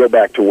 and go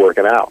back to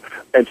working out.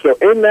 And so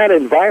in that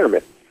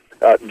environment,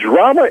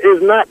 drama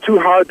is not too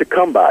hard to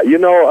come by.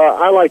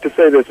 I like to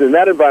say this, in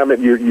that environment,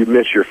 you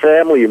miss your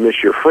family, you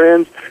miss your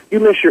friends, you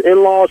miss your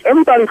in-laws.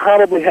 Everybody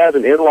probably has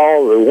an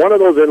in-law, one of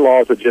those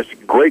in-laws that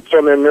just grates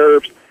on their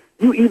nerves.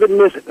 You even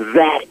miss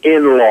that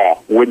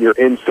in-law when you're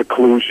in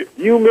seclusion.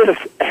 You miss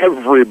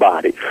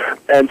everybody.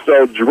 And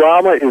so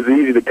drama is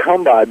easy to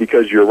come by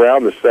because you're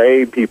around the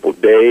same people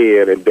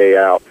day in and day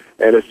out.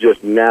 And it's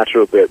just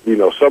natural that,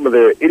 some of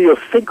their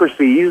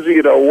idiosyncrasies,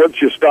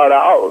 once you start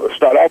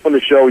off on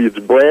the show, it's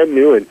brand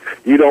new and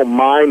you don't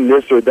mind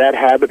this or that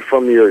habit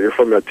from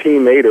a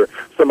teammate or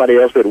somebody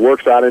else that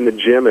works out in the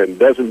gym and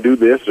doesn't do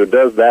this or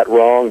does that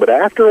wrong. But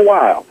after a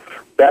while,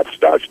 that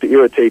starts to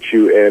irritate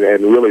you,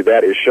 and really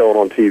that is shown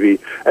on TV.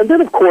 And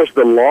then, of course,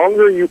 the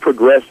longer you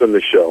progress in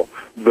the show,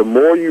 the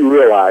more you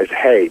realize,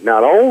 hey,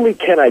 not only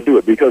can I do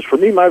it, because for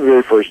me, my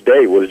very first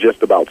day was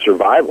just about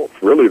survival.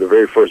 Really, the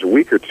very first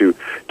week or two,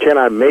 can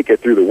I make it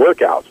through the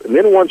workouts? And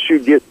then once you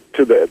get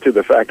to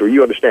the fact where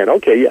you understand,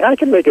 okay, yeah, I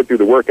can make it through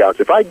the workouts.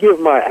 If I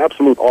give my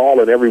absolute all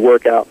in every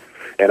workout,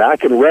 and I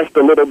can rest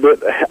a little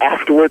bit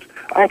afterwards,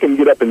 I can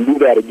get up and do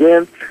that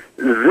again,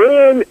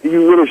 then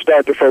you really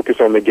start to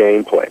focus on the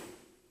gameplay.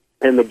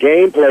 And the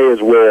gameplay is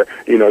where,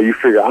 you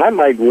figure I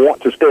might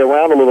want to stay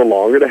around a little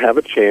longer to have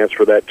a chance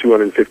for that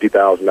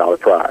 $250,000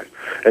 prize.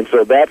 And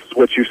so that's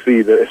what you see,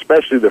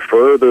 especially the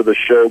further the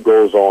show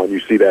goes on,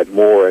 you see that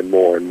more and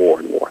more and more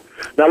and more.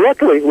 Now,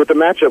 luckily, with the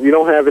matchup, you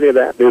don't have any of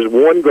that. There's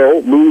one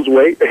goal, lose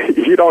weight.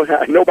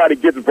 Nobody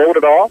gets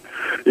voted off.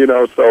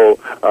 So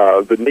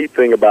the neat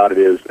thing about it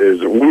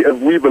is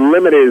we've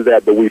eliminated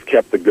that, but we've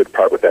kept the good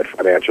part with that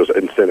financial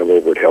incentive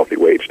over at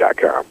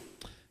healthywage.com.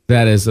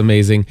 That is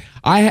amazing.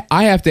 I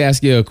have to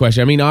ask you a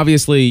question. I mean,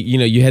 obviously,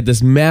 you had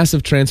this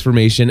massive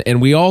transformation,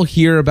 and we all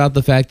hear about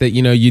the fact that,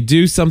 you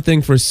do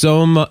something for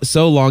so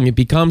long, it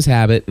becomes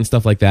habit and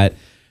stuff like that.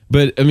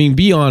 But, I mean,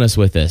 be honest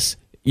with this.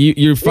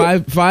 You're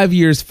 5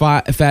 years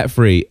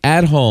fat-free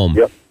at home.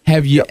 Yep.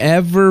 Have you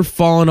ever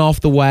fallen off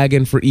the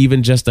wagon for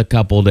even just a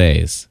couple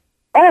days?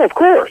 Oh, of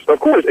course.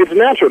 It's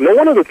natural. Now,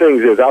 one of the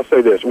things is, I'll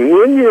say this,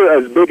 when you're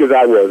as big as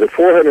I was, at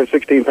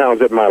 416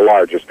 pounds at my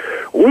largest,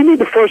 we need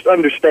to first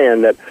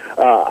understand that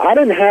I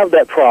didn't have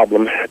that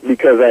problem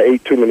because I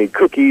ate too many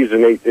cookies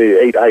and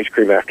ate ice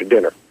cream after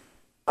dinner.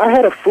 I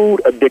had a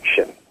food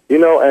addiction,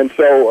 and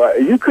so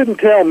you couldn't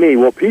tell me,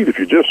 well, Pete, if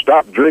you just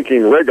stop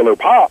drinking regular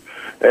pop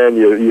and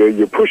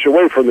you push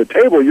away from the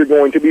table, you're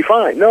going to be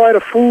fine. No, I had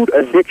a food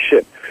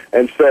addiction.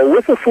 And so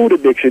with a food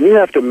addiction, you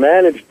have to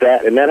manage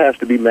that, and that has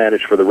to be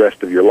managed for the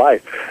rest of your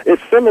life.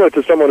 It's similar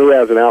to someone who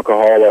has an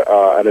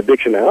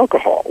addiction to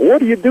alcohol. What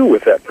do you do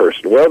with that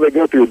person? Well, they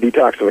go through a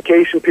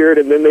detoxification period,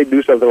 and then they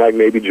do something like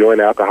maybe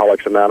join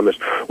Alcoholics Anonymous,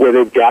 where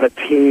they've got a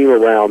team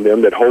around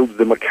them that holds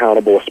them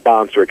accountable, a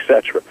sponsor,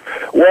 etc.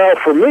 Well,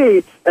 for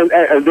me, and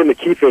then the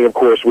key thing, of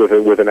course,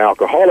 with an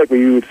alcoholic,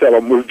 you would tell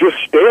them, was just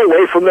stay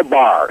away from the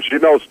bars.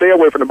 Stay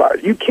away from the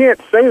bars. You can't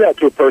say that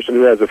to a person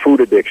who has a food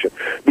addiction,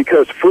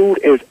 because food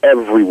is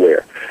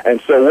everywhere.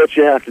 And so what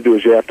you have to do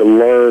is you have to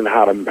learn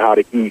how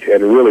to eat,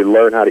 and really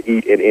learn how to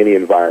eat in any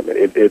environment.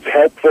 It's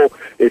helpful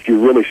if you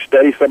really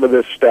study some of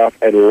this stuff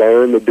and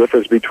learn the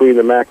difference between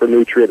the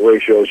macronutrient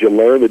ratios. You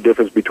learn the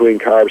difference between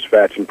carbs,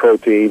 fats, and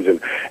proteins,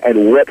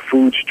 and what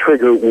foods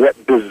trigger what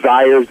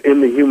desires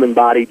in the human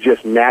body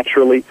just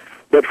naturally.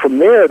 But from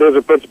there's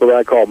a principle that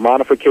I call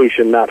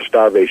modification, not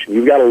starvation.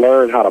 You've got to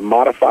learn how to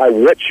modify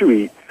what you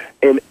eat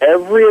in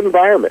every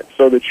environment,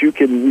 so that you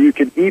can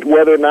eat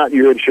whether or not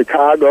you're in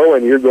Chicago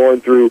and you're going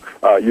through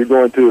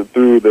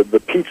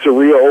the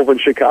pizzeria over in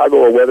Chicago,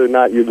 or whether or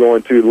not you're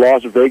going to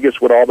Las Vegas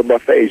with all the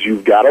buffets.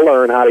 You've got to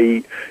learn how to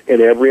eat in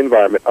every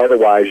environment.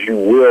 Otherwise, you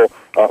will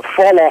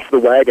fall off the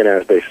wagon,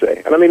 as they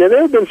say. And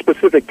there have been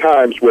specific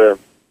times where,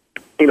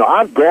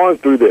 I've gone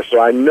through this, so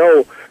I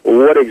know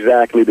what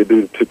exactly to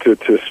do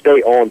to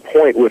stay on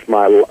point with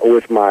my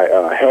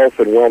health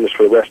and wellness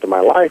for the rest of my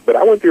life. But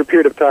I went through a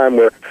period of time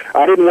where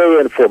I didn't weigh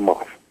in for a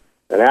month.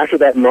 And after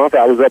that month,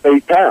 I was up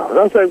 8 pounds.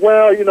 I was like,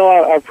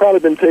 well, I've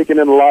probably been taking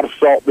in a lot of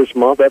salt this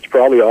month. That's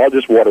probably all,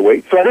 just water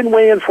weight. So I didn't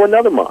weigh in for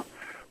another month.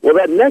 Well,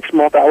 that next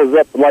month, I was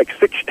up like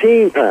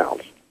 16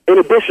 pounds in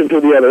addition to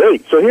the other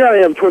 8. So here I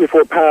am,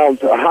 24 pounds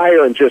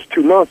higher in just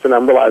 2 months, and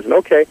I'm realizing,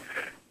 okay,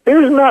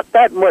 there's not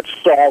that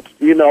much salt,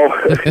 in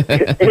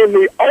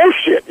the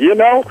ocean,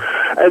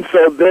 And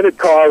so then it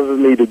causes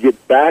me to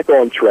get back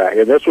on track.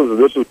 And this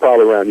was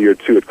probably around year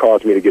 2. It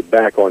caused me to get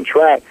back on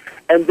track,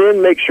 and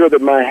then make sure that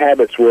my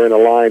habits were in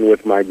alignment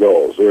with my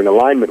goals.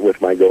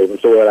 And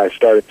so what I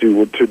started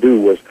to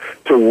do was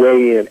to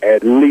weigh in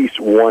at least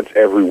once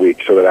every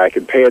week, so that I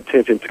can pay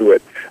attention to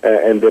it.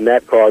 And then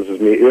that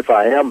causes me, if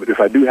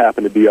I do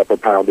happen to be up a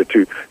pound or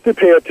two, to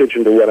pay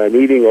attention to what I'm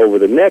eating over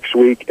the next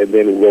week, and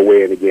then we'll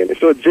weigh in again.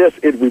 So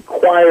it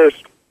requires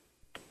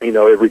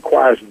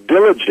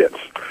diligence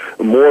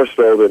more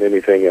so than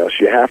anything else.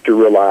 You have to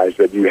realize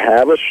that you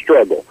have a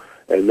struggle,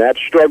 and that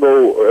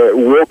struggle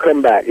will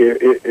come back.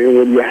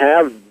 When you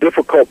have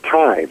difficult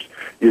times,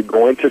 you're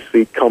going to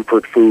seek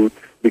comfort food,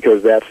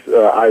 because that's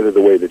either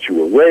the way that you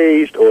were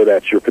raised, or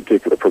that's your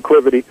particular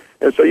proclivity.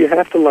 And so you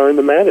have to learn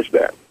to manage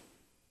that.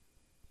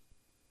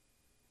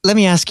 Let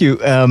me ask you,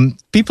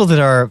 people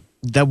that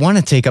want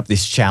to take up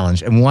this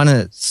challenge and want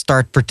to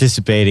start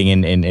participating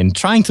in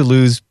trying to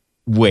lose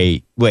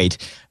weight.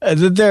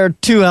 There are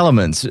two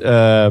elements,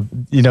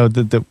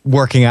 the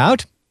working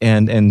out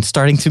and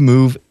starting to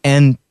move,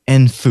 and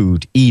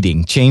food,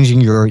 eating,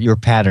 changing your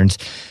patterns.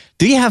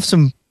 Do you have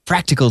some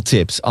practical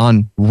tips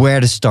on where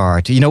to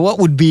start? What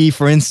would be,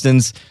 for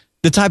instance,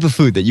 the type of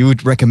food that you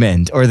would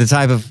recommend, or the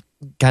type of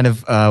kind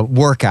of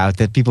workout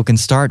that people can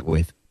start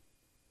with?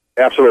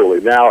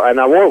 Absolutely. Now,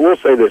 and I will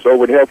say this,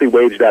 over at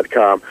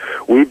HealthyWage.com,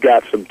 we've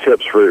got some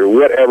tips for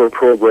whatever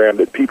program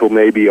that people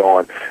may be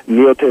on.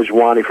 Neil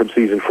Tejwani from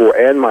Season 4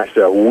 and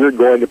myself, we're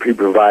going to be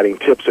providing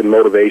tips and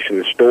motivation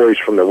and stories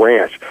from the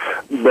ranch.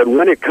 But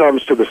when it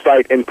comes to the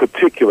site in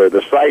particular,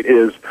 the site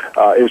is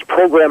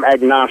program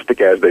agnostic,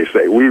 as they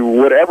say.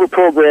 Whatever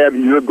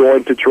program you're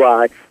going to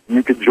try,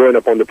 you can join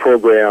up on the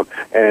program,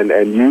 and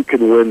you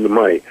can win the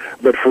money.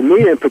 But for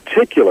me in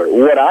particular,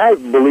 what I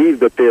believe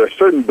that there are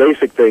certain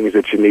basic things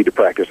that you need to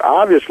practice.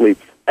 Obviously,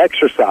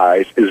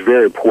 exercise is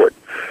very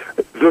important.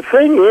 The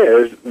thing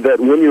is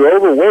that when you're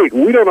overweight,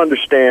 we don't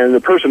understand,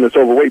 the person that's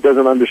overweight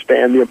doesn't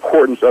understand the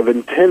importance of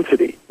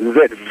intensity,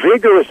 that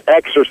vigorous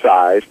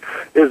exercise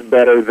is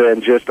better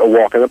than just a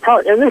walk in the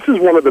park. And this is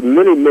one of the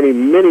many, many,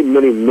 many,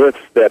 many myths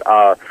that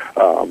are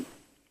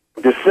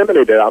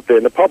disseminated out there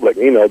in the public,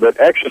 that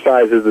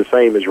exercise is the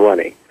same as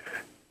running.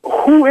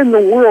 Who in the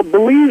world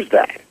believes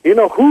that?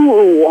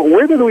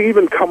 Where did we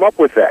even come up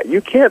with that?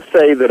 You can't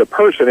say that a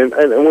person, and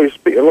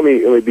let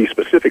me be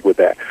specific with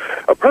that.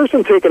 A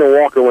person taking a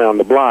walk around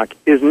the block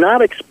is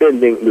not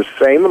expending the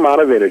same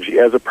amount of energy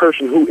as a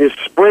person who is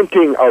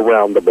sprinting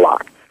around the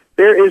block.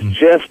 There is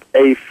just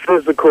a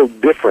physical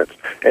difference.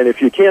 And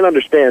if you can't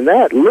understand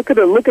that, look at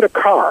a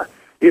car.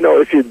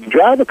 If you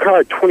drive a car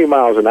at 20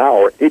 miles an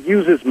hour, it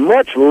uses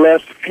much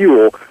less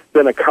fuel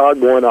than a car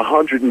going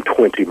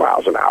 120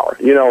 miles an hour.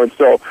 And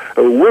so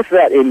with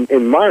that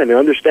in mind and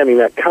understanding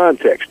that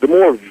context, the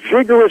more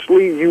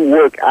vigorously you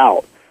work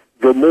out,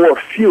 the more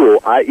fuel,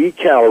 i.e.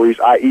 calories,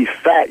 i.e.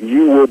 fat,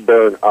 you will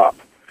burn up.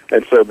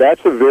 And so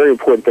that's a very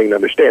important thing to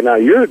understand. Now,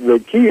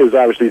 the key is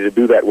obviously to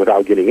do that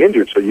without getting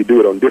injured. So you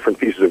do it on different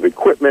pieces of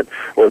equipment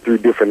or through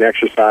different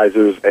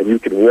exercises, and you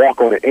can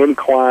walk on an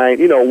incline.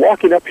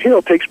 Walking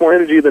uphill takes more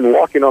energy than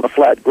walking on a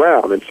flat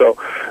ground. And so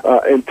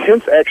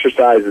intense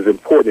exercise is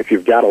important if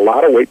you've got a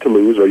lot of weight to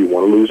lose or you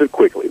want to lose it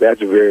quickly. That's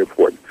very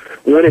important.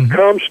 When it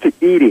comes to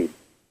eating,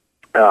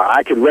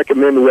 I can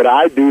recommend what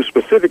I do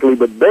specifically,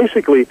 but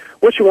basically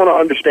what you want to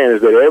understand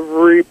is that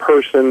every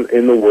person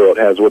in the world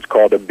has what's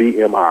called a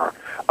BMR,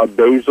 a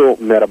basal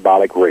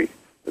metabolic rate.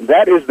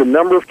 That is the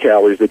number of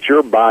calories that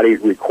your body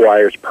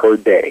requires per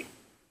day.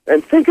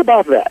 And think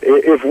about that.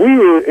 If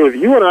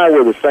you and I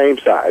were the same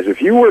size,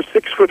 if you were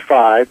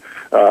 6'5",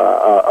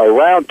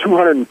 around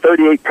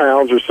 238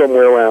 pounds or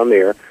somewhere around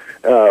there,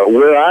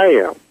 where I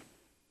am,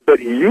 but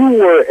you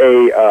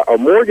were a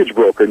mortgage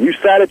broker and you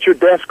sat at your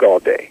desk all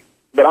day,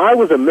 but I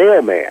was a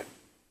mailman,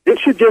 it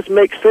should just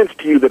make sense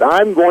to you that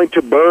I'm going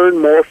to burn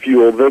more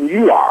fuel than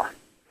you are.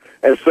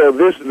 And so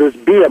this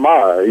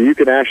BMR, you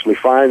can actually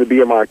find the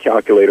BMR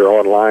calculator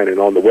online and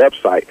on the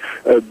website.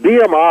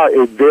 BMR,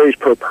 it varies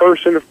per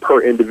person,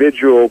 per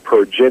individual,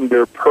 per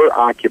gender, per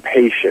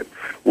occupation.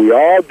 We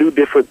all do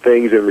different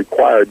things and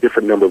require a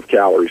different number of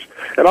calories.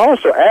 And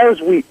also,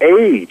 as we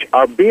age,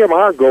 our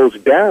BMR goes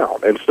down.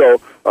 And so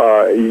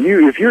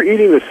if you're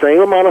eating the same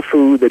amount of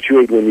food that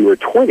you ate when you were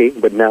 20,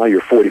 but now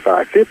you're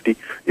 45, 50,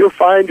 you'll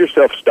find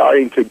yourself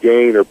starting to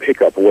gain or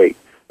pick up weight.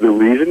 The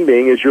reason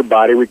being is your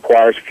body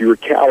requires fewer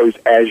calories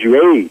as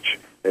you age.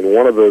 And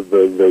one of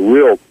the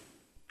real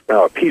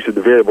piece of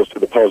the variables to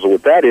the puzzle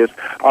with that is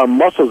our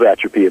muscles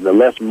atrophy, and the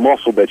less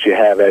muscle that you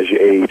have as you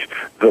age,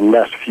 the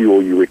less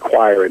fuel you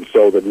require, and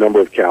so the number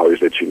of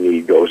calories that you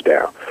need goes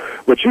down.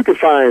 But you can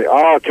find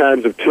all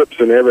kinds of tips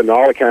and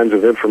all kinds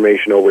of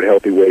information over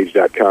at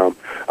healthywage.com.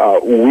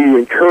 We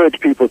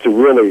encourage people to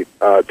really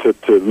to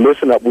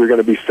listen up. We're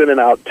going to be sending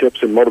out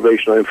tips and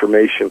motivational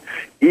information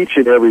each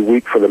and every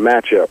week for the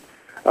matchup.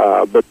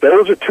 But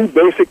those are two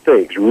basic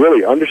things.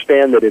 Really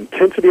understand that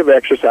intensity of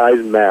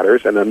exercise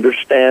matters, and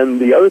understand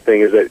the other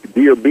thing is that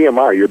your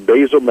BMR, your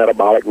basal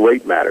metabolic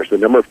rate matters. The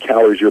number of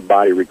calories your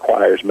body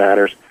requires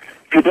matters.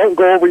 If you don't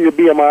go over your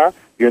BMR,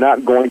 you're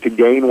not going to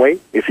gain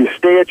weight. If you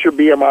stay at your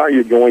BMR,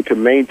 you're going to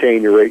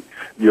maintain your weight.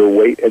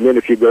 And then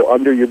if you go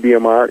under your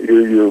BMR,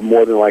 you're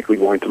more than likely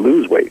going to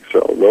lose weight.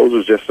 So those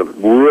are just some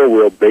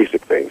real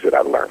basic things that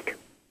I've learned.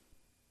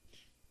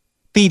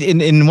 Pete,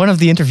 in one of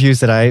the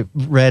interviews that I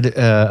read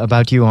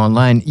about you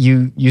online,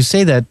 you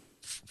say that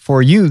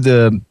for you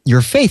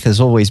your faith has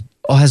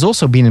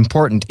also been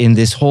important in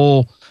this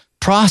whole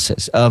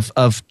process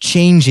of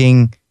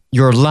changing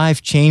your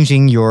life,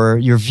 changing your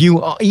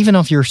view even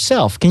of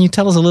yourself. Can you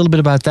tell us a little bit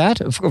about that?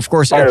 Of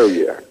course,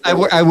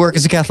 I work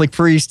as a Catholic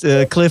priest.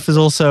 Cliff is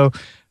also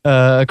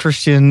a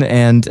Christian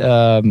and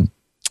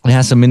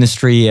has some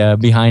ministry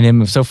behind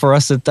him. So for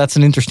us, that's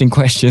an interesting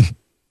question.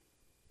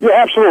 Yeah,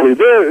 absolutely.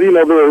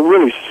 There are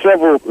really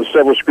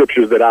several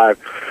scriptures that I've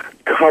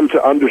come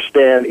to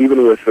understand,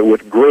 even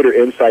with greater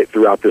insight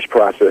throughout this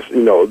process.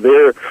 We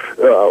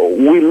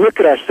look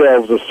at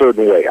ourselves a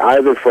certain way,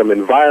 either from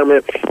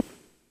environment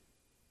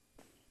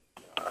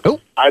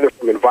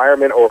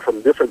or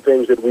from different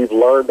things that we've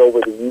learned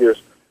over the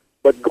years.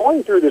 But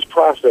going through this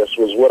process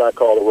was what I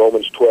call the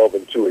Romans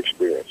 12:2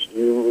 experience.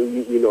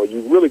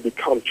 You really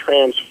become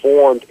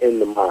transformed in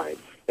the mind.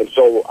 And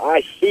so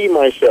I see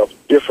myself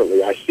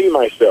differently. I see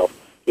myself,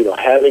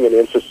 having an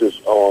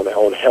emphasis on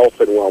health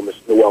and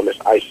wellness.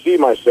 I see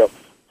myself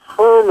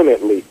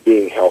permanently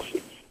being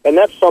healthy. And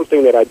that's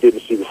something that I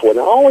didn't see before. And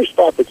I always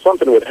thought that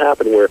something would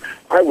happen where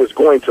I was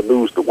going to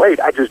lose the weight.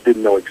 I just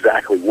didn't know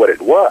exactly what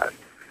it was.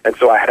 And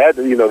so I had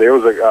to, there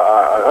was an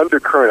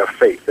undercurrent of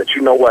faith that,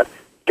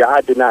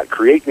 God did not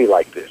create me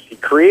like this. He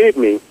created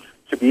me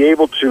to be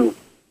able to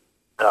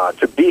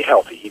be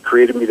healthy. He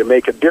created me to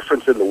make a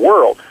difference in the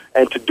world.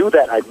 And to do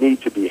that, I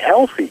need to be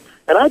healthy.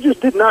 And I just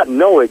did not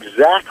know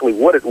exactly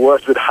what it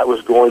was that I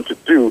was going to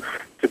do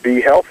to be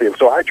healthy. And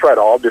so I tried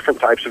all different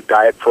types of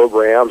diet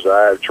programs.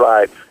 I've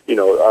tried,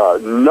 a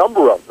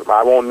number of them.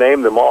 I won't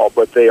name them all,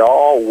 but they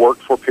all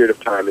worked for a period of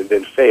time and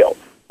then failed.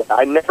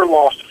 I never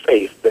lost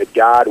faith that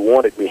God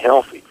wanted me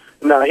healthy.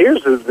 Now,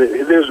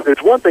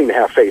 it's one thing to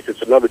have faith.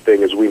 It's another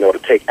thing, as we know, to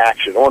take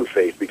action on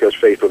faith, because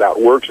faith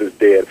without works is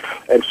dead.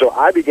 And so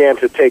I began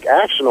to take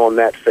action on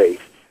that faith,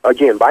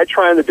 again, by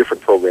trying the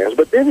different programs.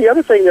 But then the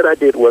other thing that I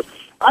did was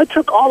I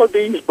took all of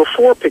these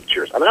before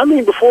pictures. And I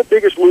mean before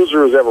Biggest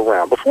Loser was ever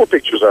around. Before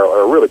pictures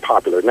are really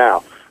popular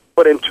now.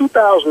 But in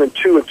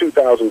 2002 and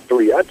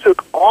 2003, I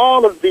took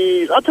all of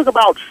these, I took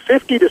about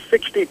 50 to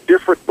 60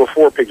 different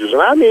before pictures.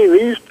 And I mean,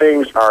 these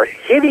things are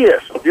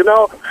hideous. You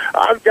know,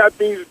 I've got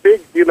these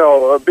big,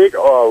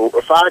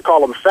 if I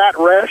call them fat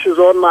rashes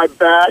on my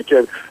back,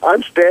 and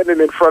I'm standing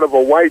in front of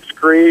a white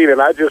screen,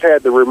 and I just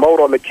had the remote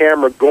on the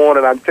camera going,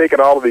 and I'm taking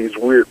all of these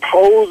weird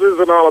poses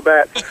and all of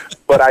that.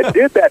 But I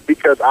did that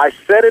because I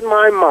said in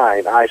my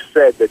mind, I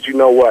said that, you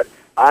know what,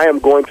 I am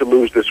going to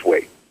lose this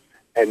weight.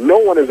 And no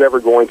one is ever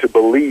going to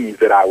believe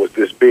that I was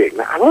this big.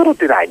 Now, little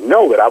did I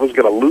know that I was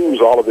going to lose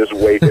all of this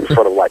weight in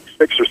front of like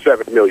 6 or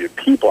 7 million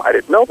people. I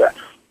didn't know that.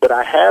 But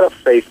I had a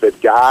faith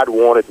that God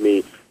wanted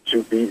me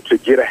to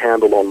get a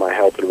handle on my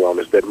health and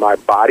wellness, that my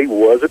body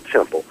was a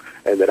temple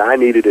and that I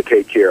needed to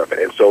take care of it.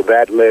 And so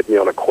that led me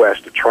on a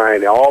quest of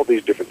trying all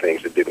these different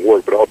things that didn't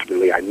work. But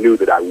ultimately, I knew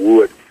that I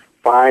would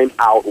find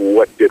out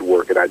what did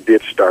work. And I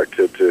did start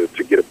to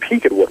get a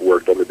peek at what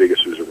worked on the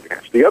Biggest Loser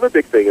Advance. The other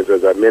big thing is,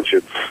 as I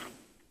mentioned,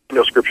 you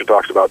know, Scripture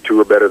talks about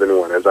two are better than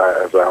one, as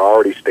I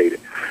already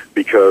stated,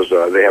 because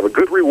they have a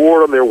good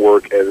reward on their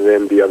work, and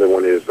then the other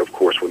one is, of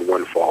course, when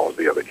one falls,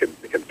 the other can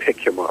pick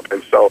him up.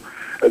 And so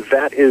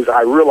that is,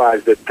 I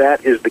realize that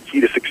is the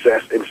key to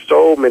success in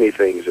so many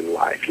things in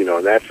life, you know,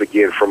 and that's,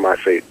 again, from my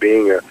faith,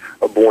 being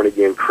a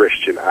born-again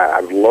Christian.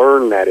 I've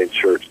learned that in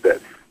church, that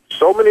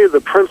so many of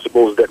the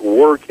principles that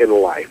work in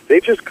life,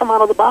 they just come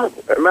out of the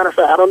Bible. As a matter of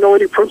fact, I don't know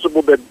any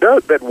principle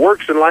that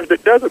works in life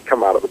that doesn't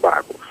come out of the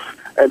Bible.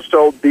 And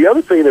so the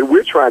other thing that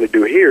we're trying to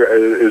do here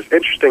is,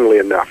 interestingly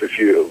enough, if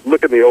you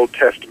look in the Old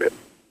Testament,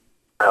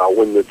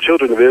 when the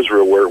children of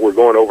Israel were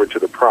going over to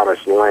the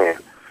Promised Land,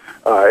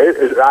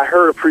 I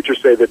heard a preacher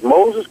say that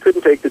Moses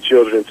couldn't take the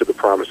children into the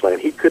Promised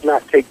Land. He could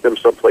not take them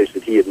someplace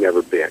that he had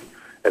never been.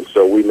 And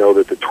so we know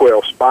that the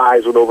 12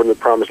 spies went over to the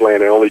Promised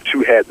Land, and only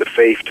 2 had the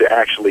faith to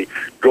actually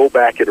go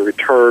back and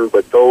return,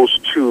 but those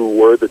 2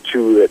 were the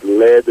 2 that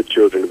led the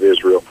children of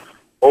Israel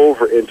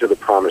over into the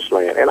Promised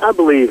Land. And I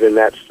believe in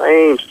that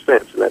same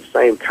sense, in that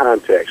same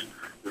context,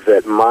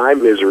 that my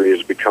misery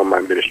has become my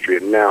ministry,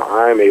 and now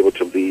I'm able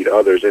to lead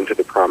others into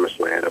the Promised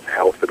Land of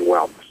health and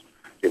wellness.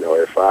 You know,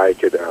 if I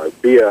could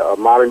be a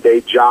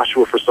modern-day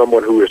Joshua for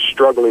someone who is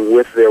struggling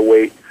with their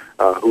weight,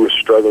 who is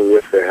struggling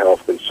with their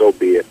health, then so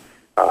be it.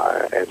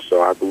 And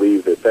so I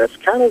believe that that's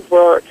kind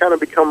of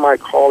become my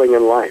calling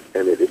in life,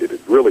 and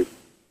it really,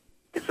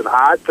 it's an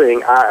odd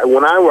thing.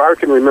 I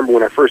can remember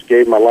when I first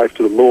gave my life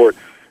to the Lord,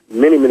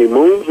 many, many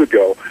moons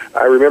ago,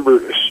 I remember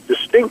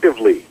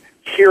distinctively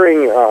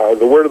hearing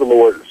the word of the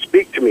Lord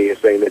speak to me and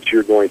saying that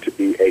you're going to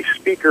be a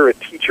speaker, a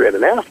teacher, and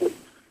an athlete.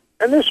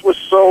 And this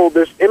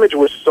image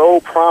was so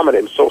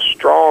prominent and so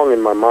strong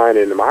in my mind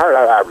and in my heart.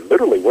 I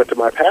literally went to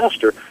my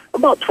pastor,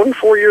 about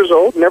 24 years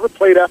old, never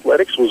played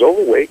athletics, was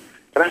overweight.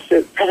 And I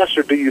said,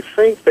 Pastor, do you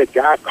think that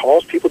God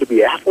calls people to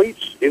be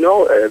athletes? You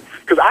know,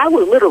 because I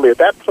was literally, at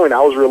that point,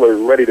 I was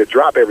really ready to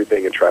drop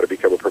everything and try to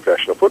become a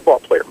professional football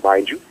player.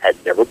 Mind you, had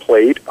never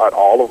played at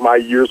all of my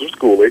years of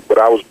schooling, but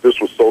this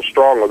was so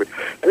strong on me.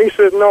 And he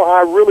said, no,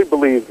 I really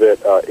believe that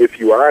if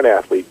you are an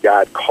athlete,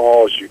 God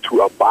calls you to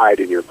abide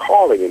in your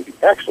calling and be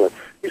excellent.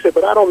 He said,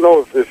 but I don't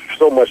know if it's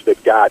so much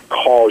that God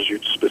calls you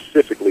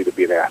specifically to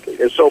be an athlete.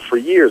 And so for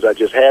years, I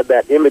just had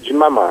that image in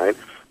my mind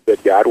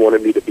that God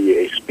wanted me to be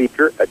a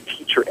speaker, a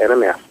teacher, and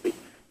an athlete.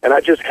 And I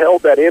just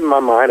held that in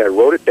my mind. I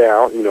wrote it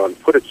down, you know, and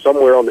put it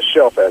somewhere on the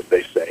shelf, as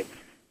they say.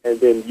 And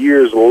then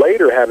years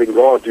later, having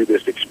gone through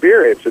this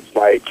experience, it's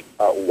like,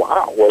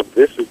 wow, well,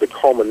 this is the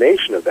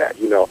culmination of that.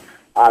 You know,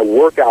 I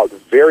work out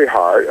very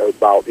hard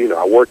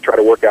try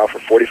to work out for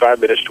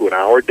 45 minutes to an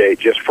hour a day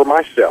just for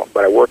myself,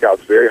 but I work out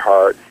very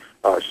hard,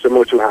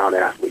 similar to how an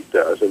athlete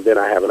does. And then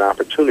I have an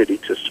opportunity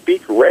to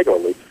speak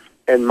regularly.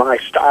 And my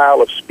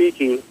style of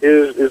speaking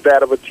is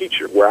that of a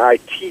teacher, where I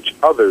teach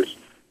others.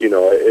 You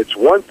know, it's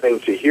one thing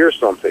to hear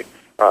something.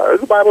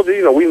 The Bible,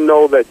 you know, we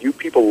know that you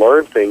people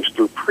learn things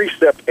through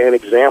precept and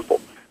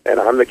example. And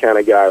I'm the kind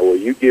of guy where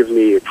you give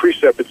me a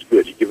precept, it's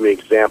good. You give me an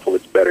example,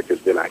 it's better,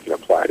 because then I can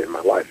apply it in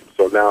my life.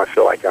 So now I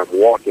feel like I'm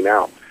walking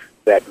out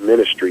that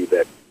ministry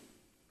that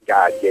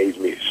God gave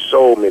me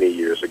so many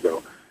years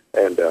ago.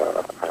 And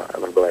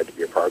I'm glad to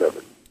be a part of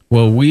it.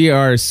 Well, we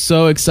are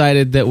so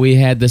excited that we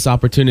had this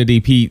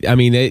opportunity, Pete. I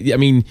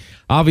mean,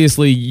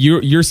 obviously,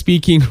 you're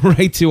speaking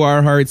right to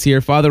our hearts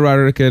here. Father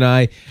Roderick and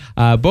I,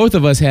 both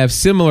of us have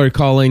similar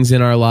callings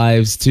in our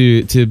lives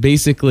to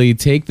basically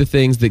take the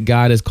things that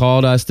God has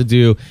called us to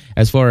do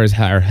as far as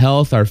our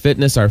health, our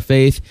fitness, our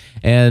faith,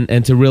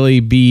 and to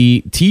really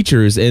be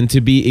teachers, and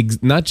to be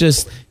not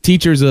just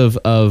teachers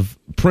of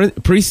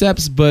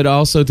precepts, but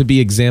also to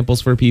be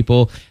examples for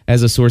people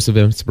as a source of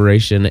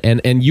inspiration.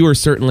 And you are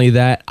certainly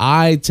that.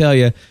 I tell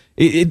you,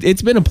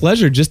 it's been a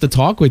pleasure just to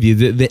talk with you.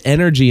 The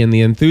energy and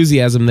the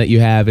enthusiasm that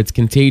you have, it's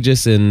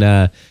contagious,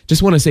 and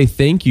just want to say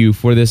thank you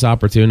for this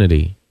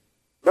opportunity.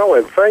 No,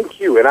 and thank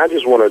you. And I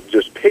just want to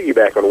just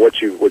piggyback on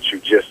what you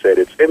just said.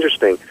 It's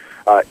interesting.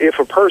 If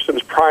a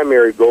person's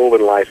primary goal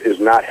in life is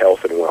not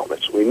health and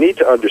wellness, we need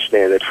to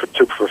understand that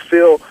to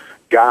fulfill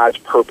God's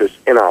purpose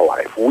in our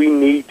life, we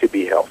need to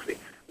be healthy.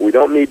 We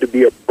don't need to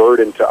be a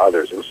burden to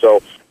others. And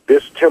so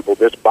this temple,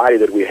 this body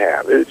that we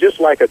have, it's just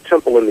like a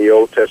temple in the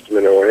Old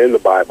Testament or in the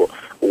Bible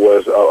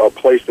was a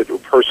place that a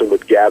person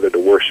would gather to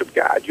worship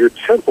God. Your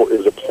temple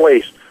is a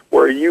place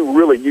where you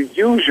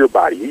use your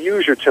body, you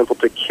use your temple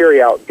to carry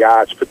out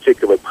God's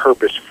particular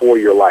purpose for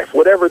your life,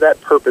 whatever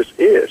that purpose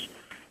is.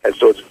 And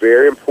so it's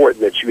very important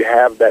that you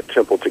have that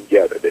temple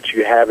together, that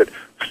you have it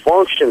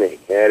functioning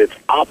at its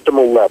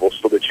optimal level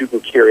so that you can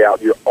carry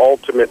out your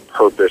ultimate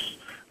purpose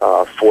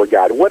for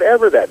God,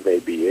 whatever that may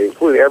be,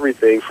 including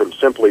everything from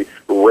simply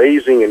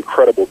raising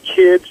incredible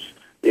kids,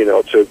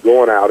 to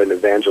going out and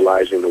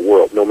evangelizing the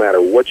world. No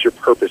matter what your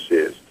purpose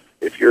is,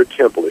 if you're a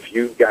temple, if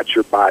you've got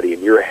your body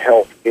and your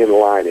health in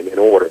line and in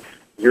order,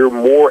 you're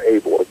more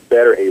able or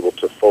better able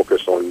to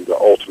focus on the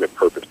ultimate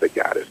purpose that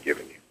God has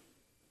given you.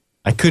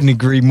 I couldn't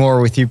agree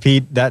more with you,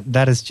 Pete.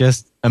 That is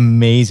just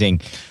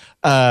amazing.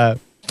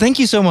 Thank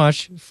you so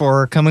much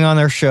for coming on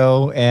our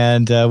show,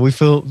 and we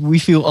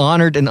feel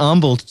honored and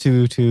humbled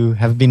to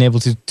have been able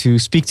to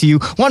speak to you.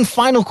 One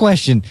final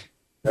question: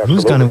 Absolutely.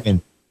 Who's going to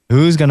win?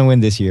 Who's going to win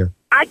this year?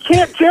 I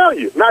can't tell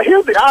you. Now,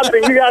 here's the odd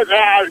thing. You guys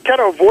kind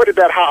of avoided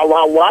that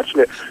while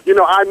watching it.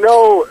 I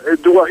know,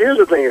 well, here's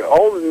the thing.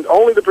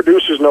 Only the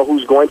producers know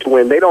who's going to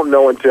win. They don't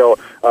know until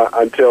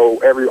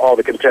all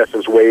the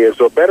contestants weigh in.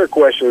 So a better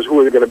question is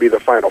who are going to be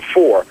the final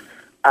four.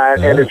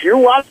 And if you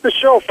watch the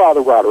show,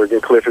 Father Roderick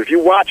and Cliff, if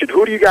you watch it,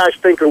 who do you guys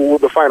think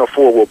the final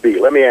four will be?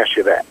 Let me ask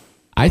you that.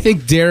 I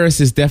think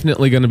Darius is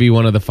definitely going to be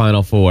one of the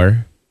final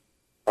four.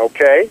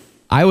 Okay.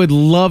 I would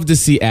love to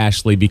see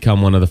Ashley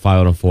become one of the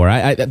final four.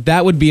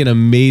 That would be an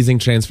amazing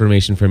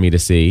transformation for me to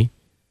see.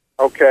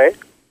 Okay.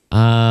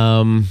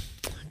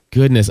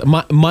 Goodness,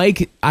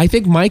 Mike. I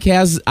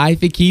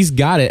think he's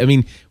got it. I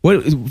mean,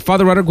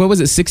 Father Roderick? What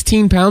was it?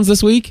 16 pounds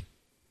this week?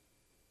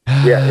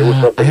 Yeah, it was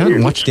something. I haven't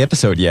huge. watched the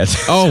episode yet.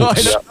 Oh,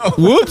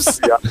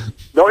 whoops. Yeah.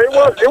 No,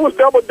 it was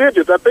double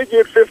digits. I think he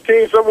had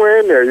 15 somewhere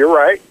in there. You're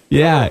right.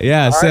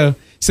 Yeah. All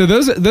So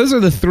those are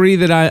the three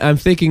that I'm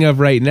thinking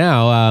of right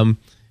now.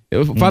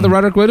 Father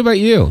Roderick, what about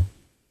you?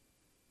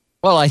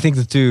 Well, I think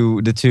the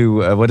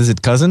two what is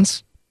it,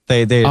 cousins?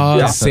 They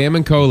Sam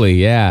and Coley,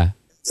 yeah.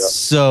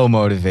 So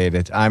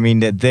motivated. I mean,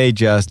 they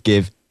just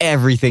give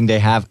everything they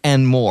have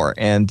and more,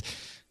 and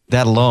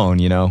that alone,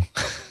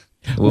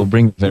 will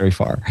bring them very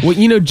far.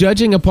 Well,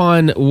 judging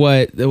upon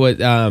what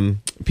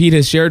Pete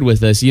has shared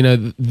with us,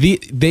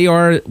 they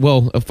are,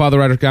 Father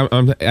Roderick,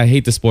 I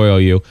hate to spoil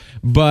you,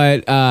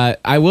 but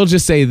I will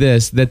just say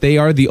this, that they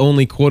are the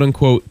only quote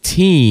unquote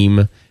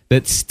team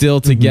that's still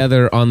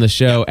together on the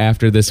show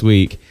after this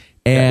week.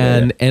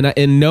 And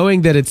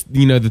knowing that it's,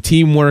 the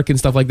teamwork and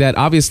stuff like that,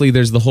 obviously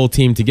there's the whole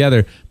team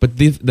together, but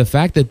the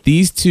fact that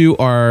these two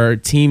are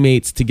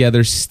teammates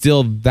together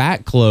still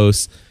that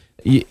close,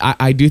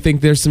 I do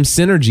think there's some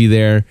synergy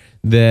there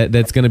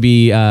that's going to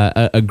be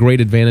a great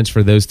advantage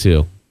for those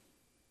two.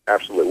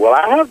 Absolutely. Well,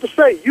 I have to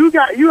say,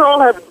 you all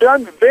have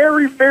done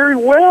very, very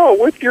well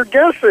with your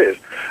guesses.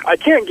 I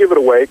can't give it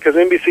away because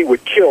NBC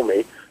would kill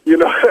me.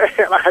 And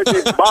I'd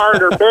be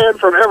barred or banned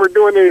from ever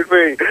doing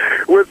anything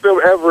with them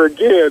ever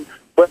again.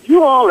 But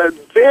you all are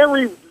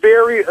very,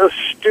 very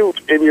astute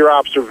in your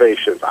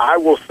observations. I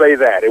will say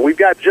that. And we've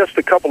got just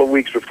a couple of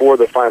weeks before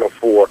the Final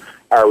Four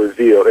are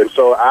revealed. And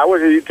so I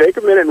would take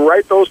a minute and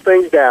write those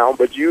things down,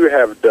 but you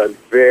have done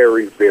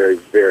very, very,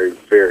 very,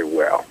 very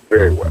well.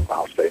 Very well,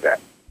 I'll say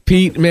that.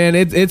 Pete, man,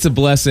 it's a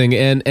blessing.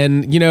 And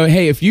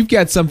hey, if you've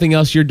got something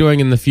else you're doing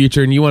in the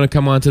future and you want to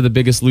come on to the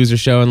Biggest Loser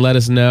show and let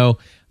us know,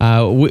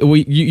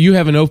 you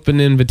have an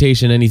open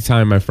invitation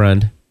anytime, my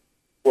friend.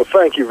 Well,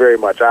 thank you very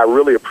much. I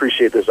really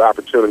appreciate this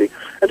opportunity.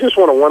 I just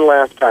want to one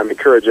last time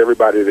encourage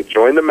everybody to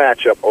join the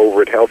matchup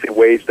over at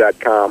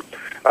healthywage.com.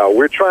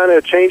 We're trying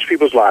to change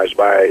people's lives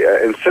by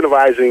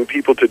incentivizing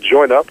people to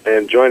join up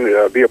and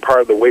be a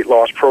part of the weight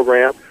loss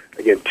program.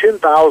 Again,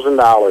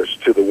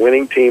 $10,000 to the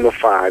winning team of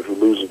 5 who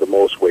loses the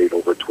most weight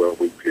over a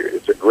 12-week period.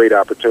 It's a great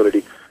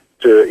opportunity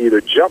to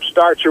either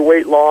jumpstart your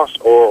weight loss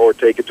or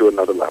take it to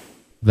another level.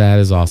 That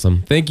is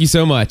awesome. Thank you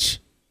so much.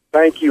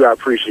 Thank you. I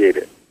appreciate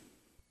it.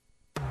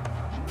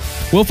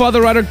 Well,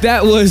 Father Roderick,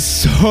 that was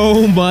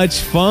so much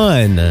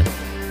fun.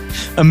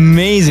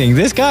 Amazing.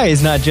 This guy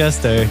is not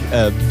just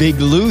a big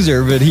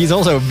loser, but he's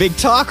also a big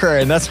talker,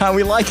 and that's how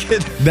we like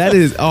it. That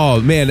is,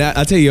 oh man,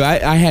 I'll tell you,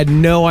 I had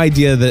no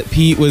idea that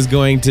Pete was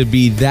going to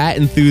be that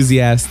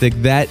enthusiastic,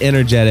 that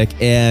energetic,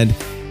 and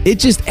it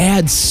just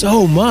adds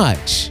so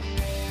much.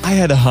 I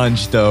had a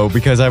hunch, though,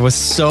 because I was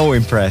so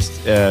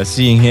impressed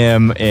seeing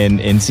him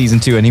in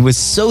season 2, and he was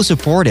so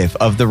supportive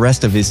of the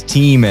rest of his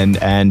team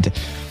and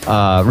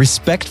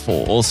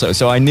respectful also.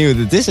 So I knew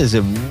that this is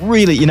a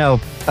really,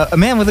 a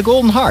man with a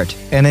golden heart,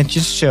 and it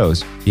just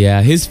shows.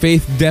 Yeah, his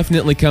faith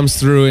definitely comes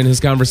through in his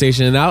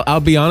conversation. And I'll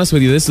be honest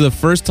with you, this is the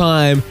first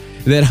time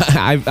that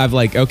I've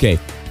like, okay,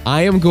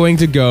 I am going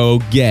to go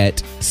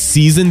get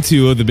season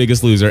 2 of The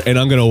Biggest Loser, and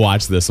I'm going to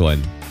watch this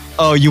one.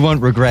 Oh, you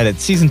won't regret it.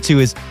 Season 2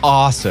 is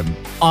awesome.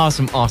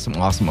 Awesome.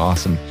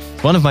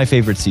 One of my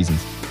favorite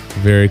seasons.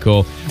 Very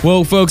cool.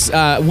 Well, folks,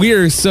 we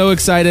are so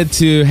excited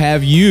to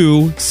have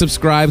you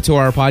subscribe to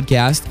our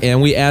podcast,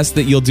 and we ask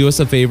that you'll do us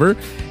a favor.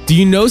 Do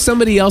you know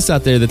somebody else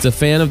out there that's a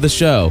fan of the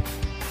show?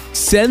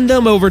 Send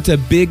them over to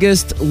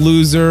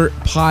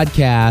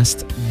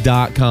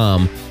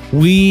biggestloserpodcast.com.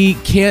 We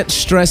can't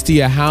stress to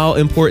you how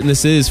important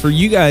this is for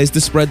you guys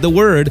to spread the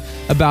word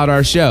about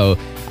our show.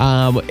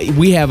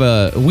 We have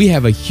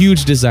a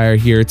huge desire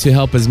here to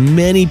help as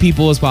many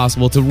people as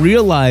possible to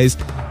realize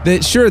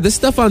that, sure, this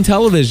stuff on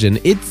television,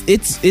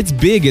 it's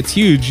big, it's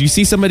huge. You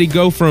see somebody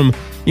go from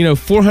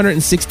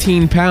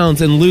 416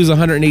 pounds and lose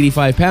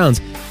 185 pounds.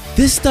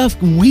 This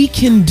stuff we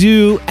can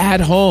do at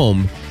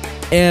home,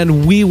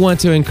 and we want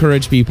to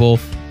encourage people.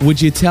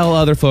 Would you tell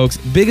other folks?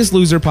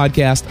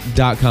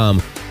 biggestloserpodcast.com.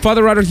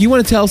 Father Roderick, you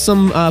want to tell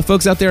some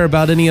folks out there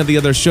about any of the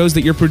other shows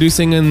that you're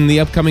producing in the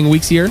upcoming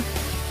weeks here?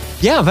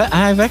 Yeah,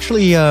 I've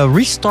actually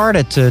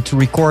restarted to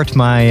record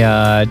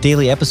my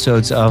daily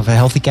episodes of A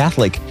Healthy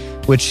Catholic,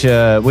 which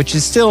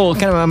is still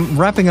kind of, I'm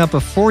wrapping up a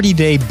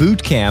 40-day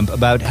boot camp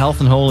about health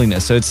and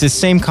holiness. So it's this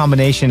same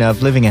combination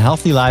of living a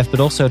healthy life, but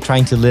also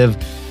trying to live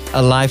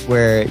a life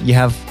where you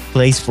have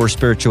place for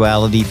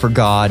spirituality, for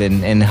God,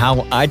 and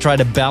how I try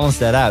to balance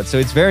that out. So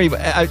it's very,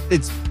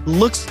 it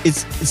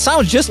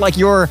sounds just like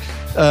your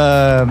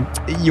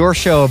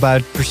show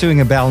about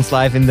pursuing a balanced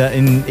life in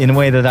a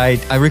way that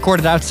I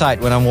recorded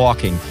outside when I'm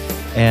walking,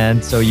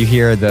 and so you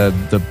hear the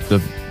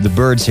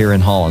birds here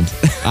in Holland.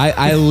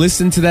 I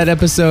listened to that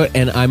episode,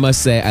 and I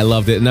must say I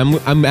loved it. And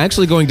I'm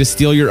actually going to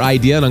steal your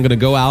idea, and I'm going to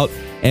go out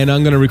and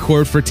I'm going to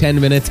record for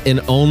 10 minutes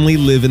and only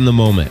live in the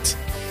moment.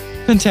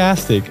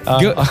 Fantastic.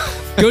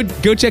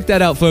 Go check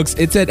that out, folks.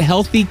 It's at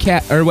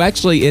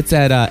it's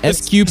at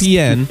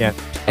SQPN. Yeah.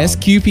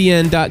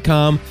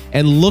 SQPN.com,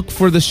 and look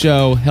for the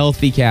show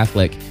Healthy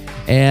Catholic.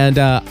 And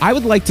I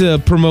would like to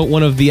promote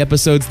one of the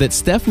episodes that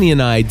Stephanie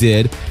and I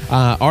did.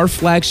 Our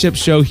flagship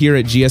show here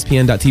at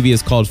gspn.tv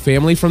is called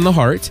Family from the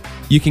Heart.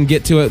 You can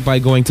get to it by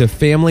going to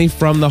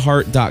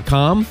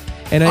familyfromtheheart.com.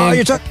 And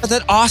you're talking about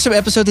that awesome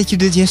episode that you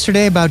did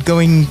yesterday about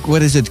going,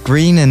 what is it,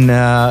 green and,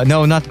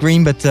 no, not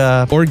green, but...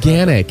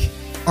 Organic.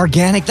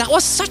 Organic. That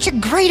was such a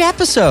great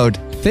episode.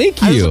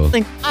 Thank you. I was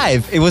listening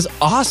live. It was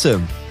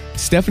awesome.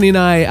 Stephanie and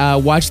I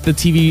watched the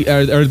TV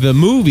or the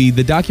movie,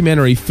 the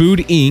documentary Food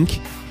Inc.,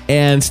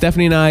 and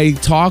Stephanie and I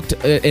talked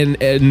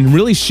and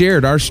really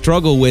shared our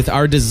struggle with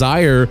our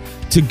desire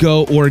to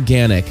go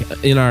organic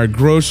in our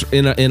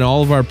in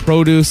all of our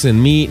produce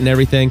and meat and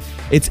everything.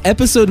 It's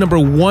episode number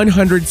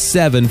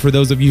 107 for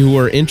those of you who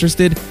are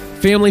interested.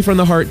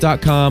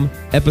 Familyfromtheheart.com,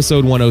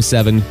 episode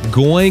 107,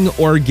 Going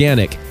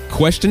Organic, ?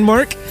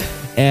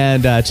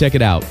 And check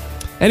it out.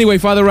 Anyway,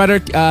 Father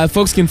Roderick,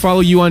 folks can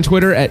follow you on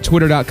Twitter at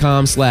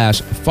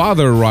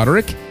twitter.com/Father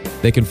Roderick.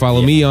 They can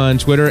follow me on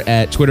Twitter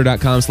at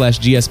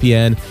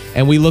twitter.com/GSPN.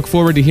 And we look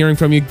forward to hearing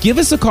from you. Give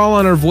us a call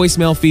on our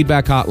voicemail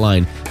feedback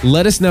hotline.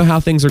 Let us know how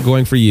things are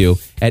going for you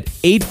at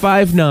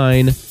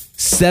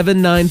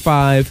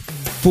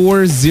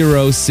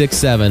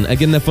 859-795-4067.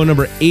 Again, the phone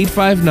number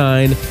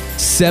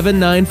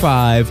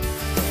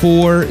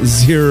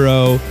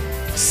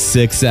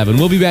 859-795-4067.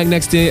 We'll be back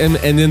next time.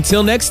 And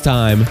until next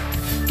time,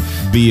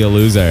 be a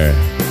loser.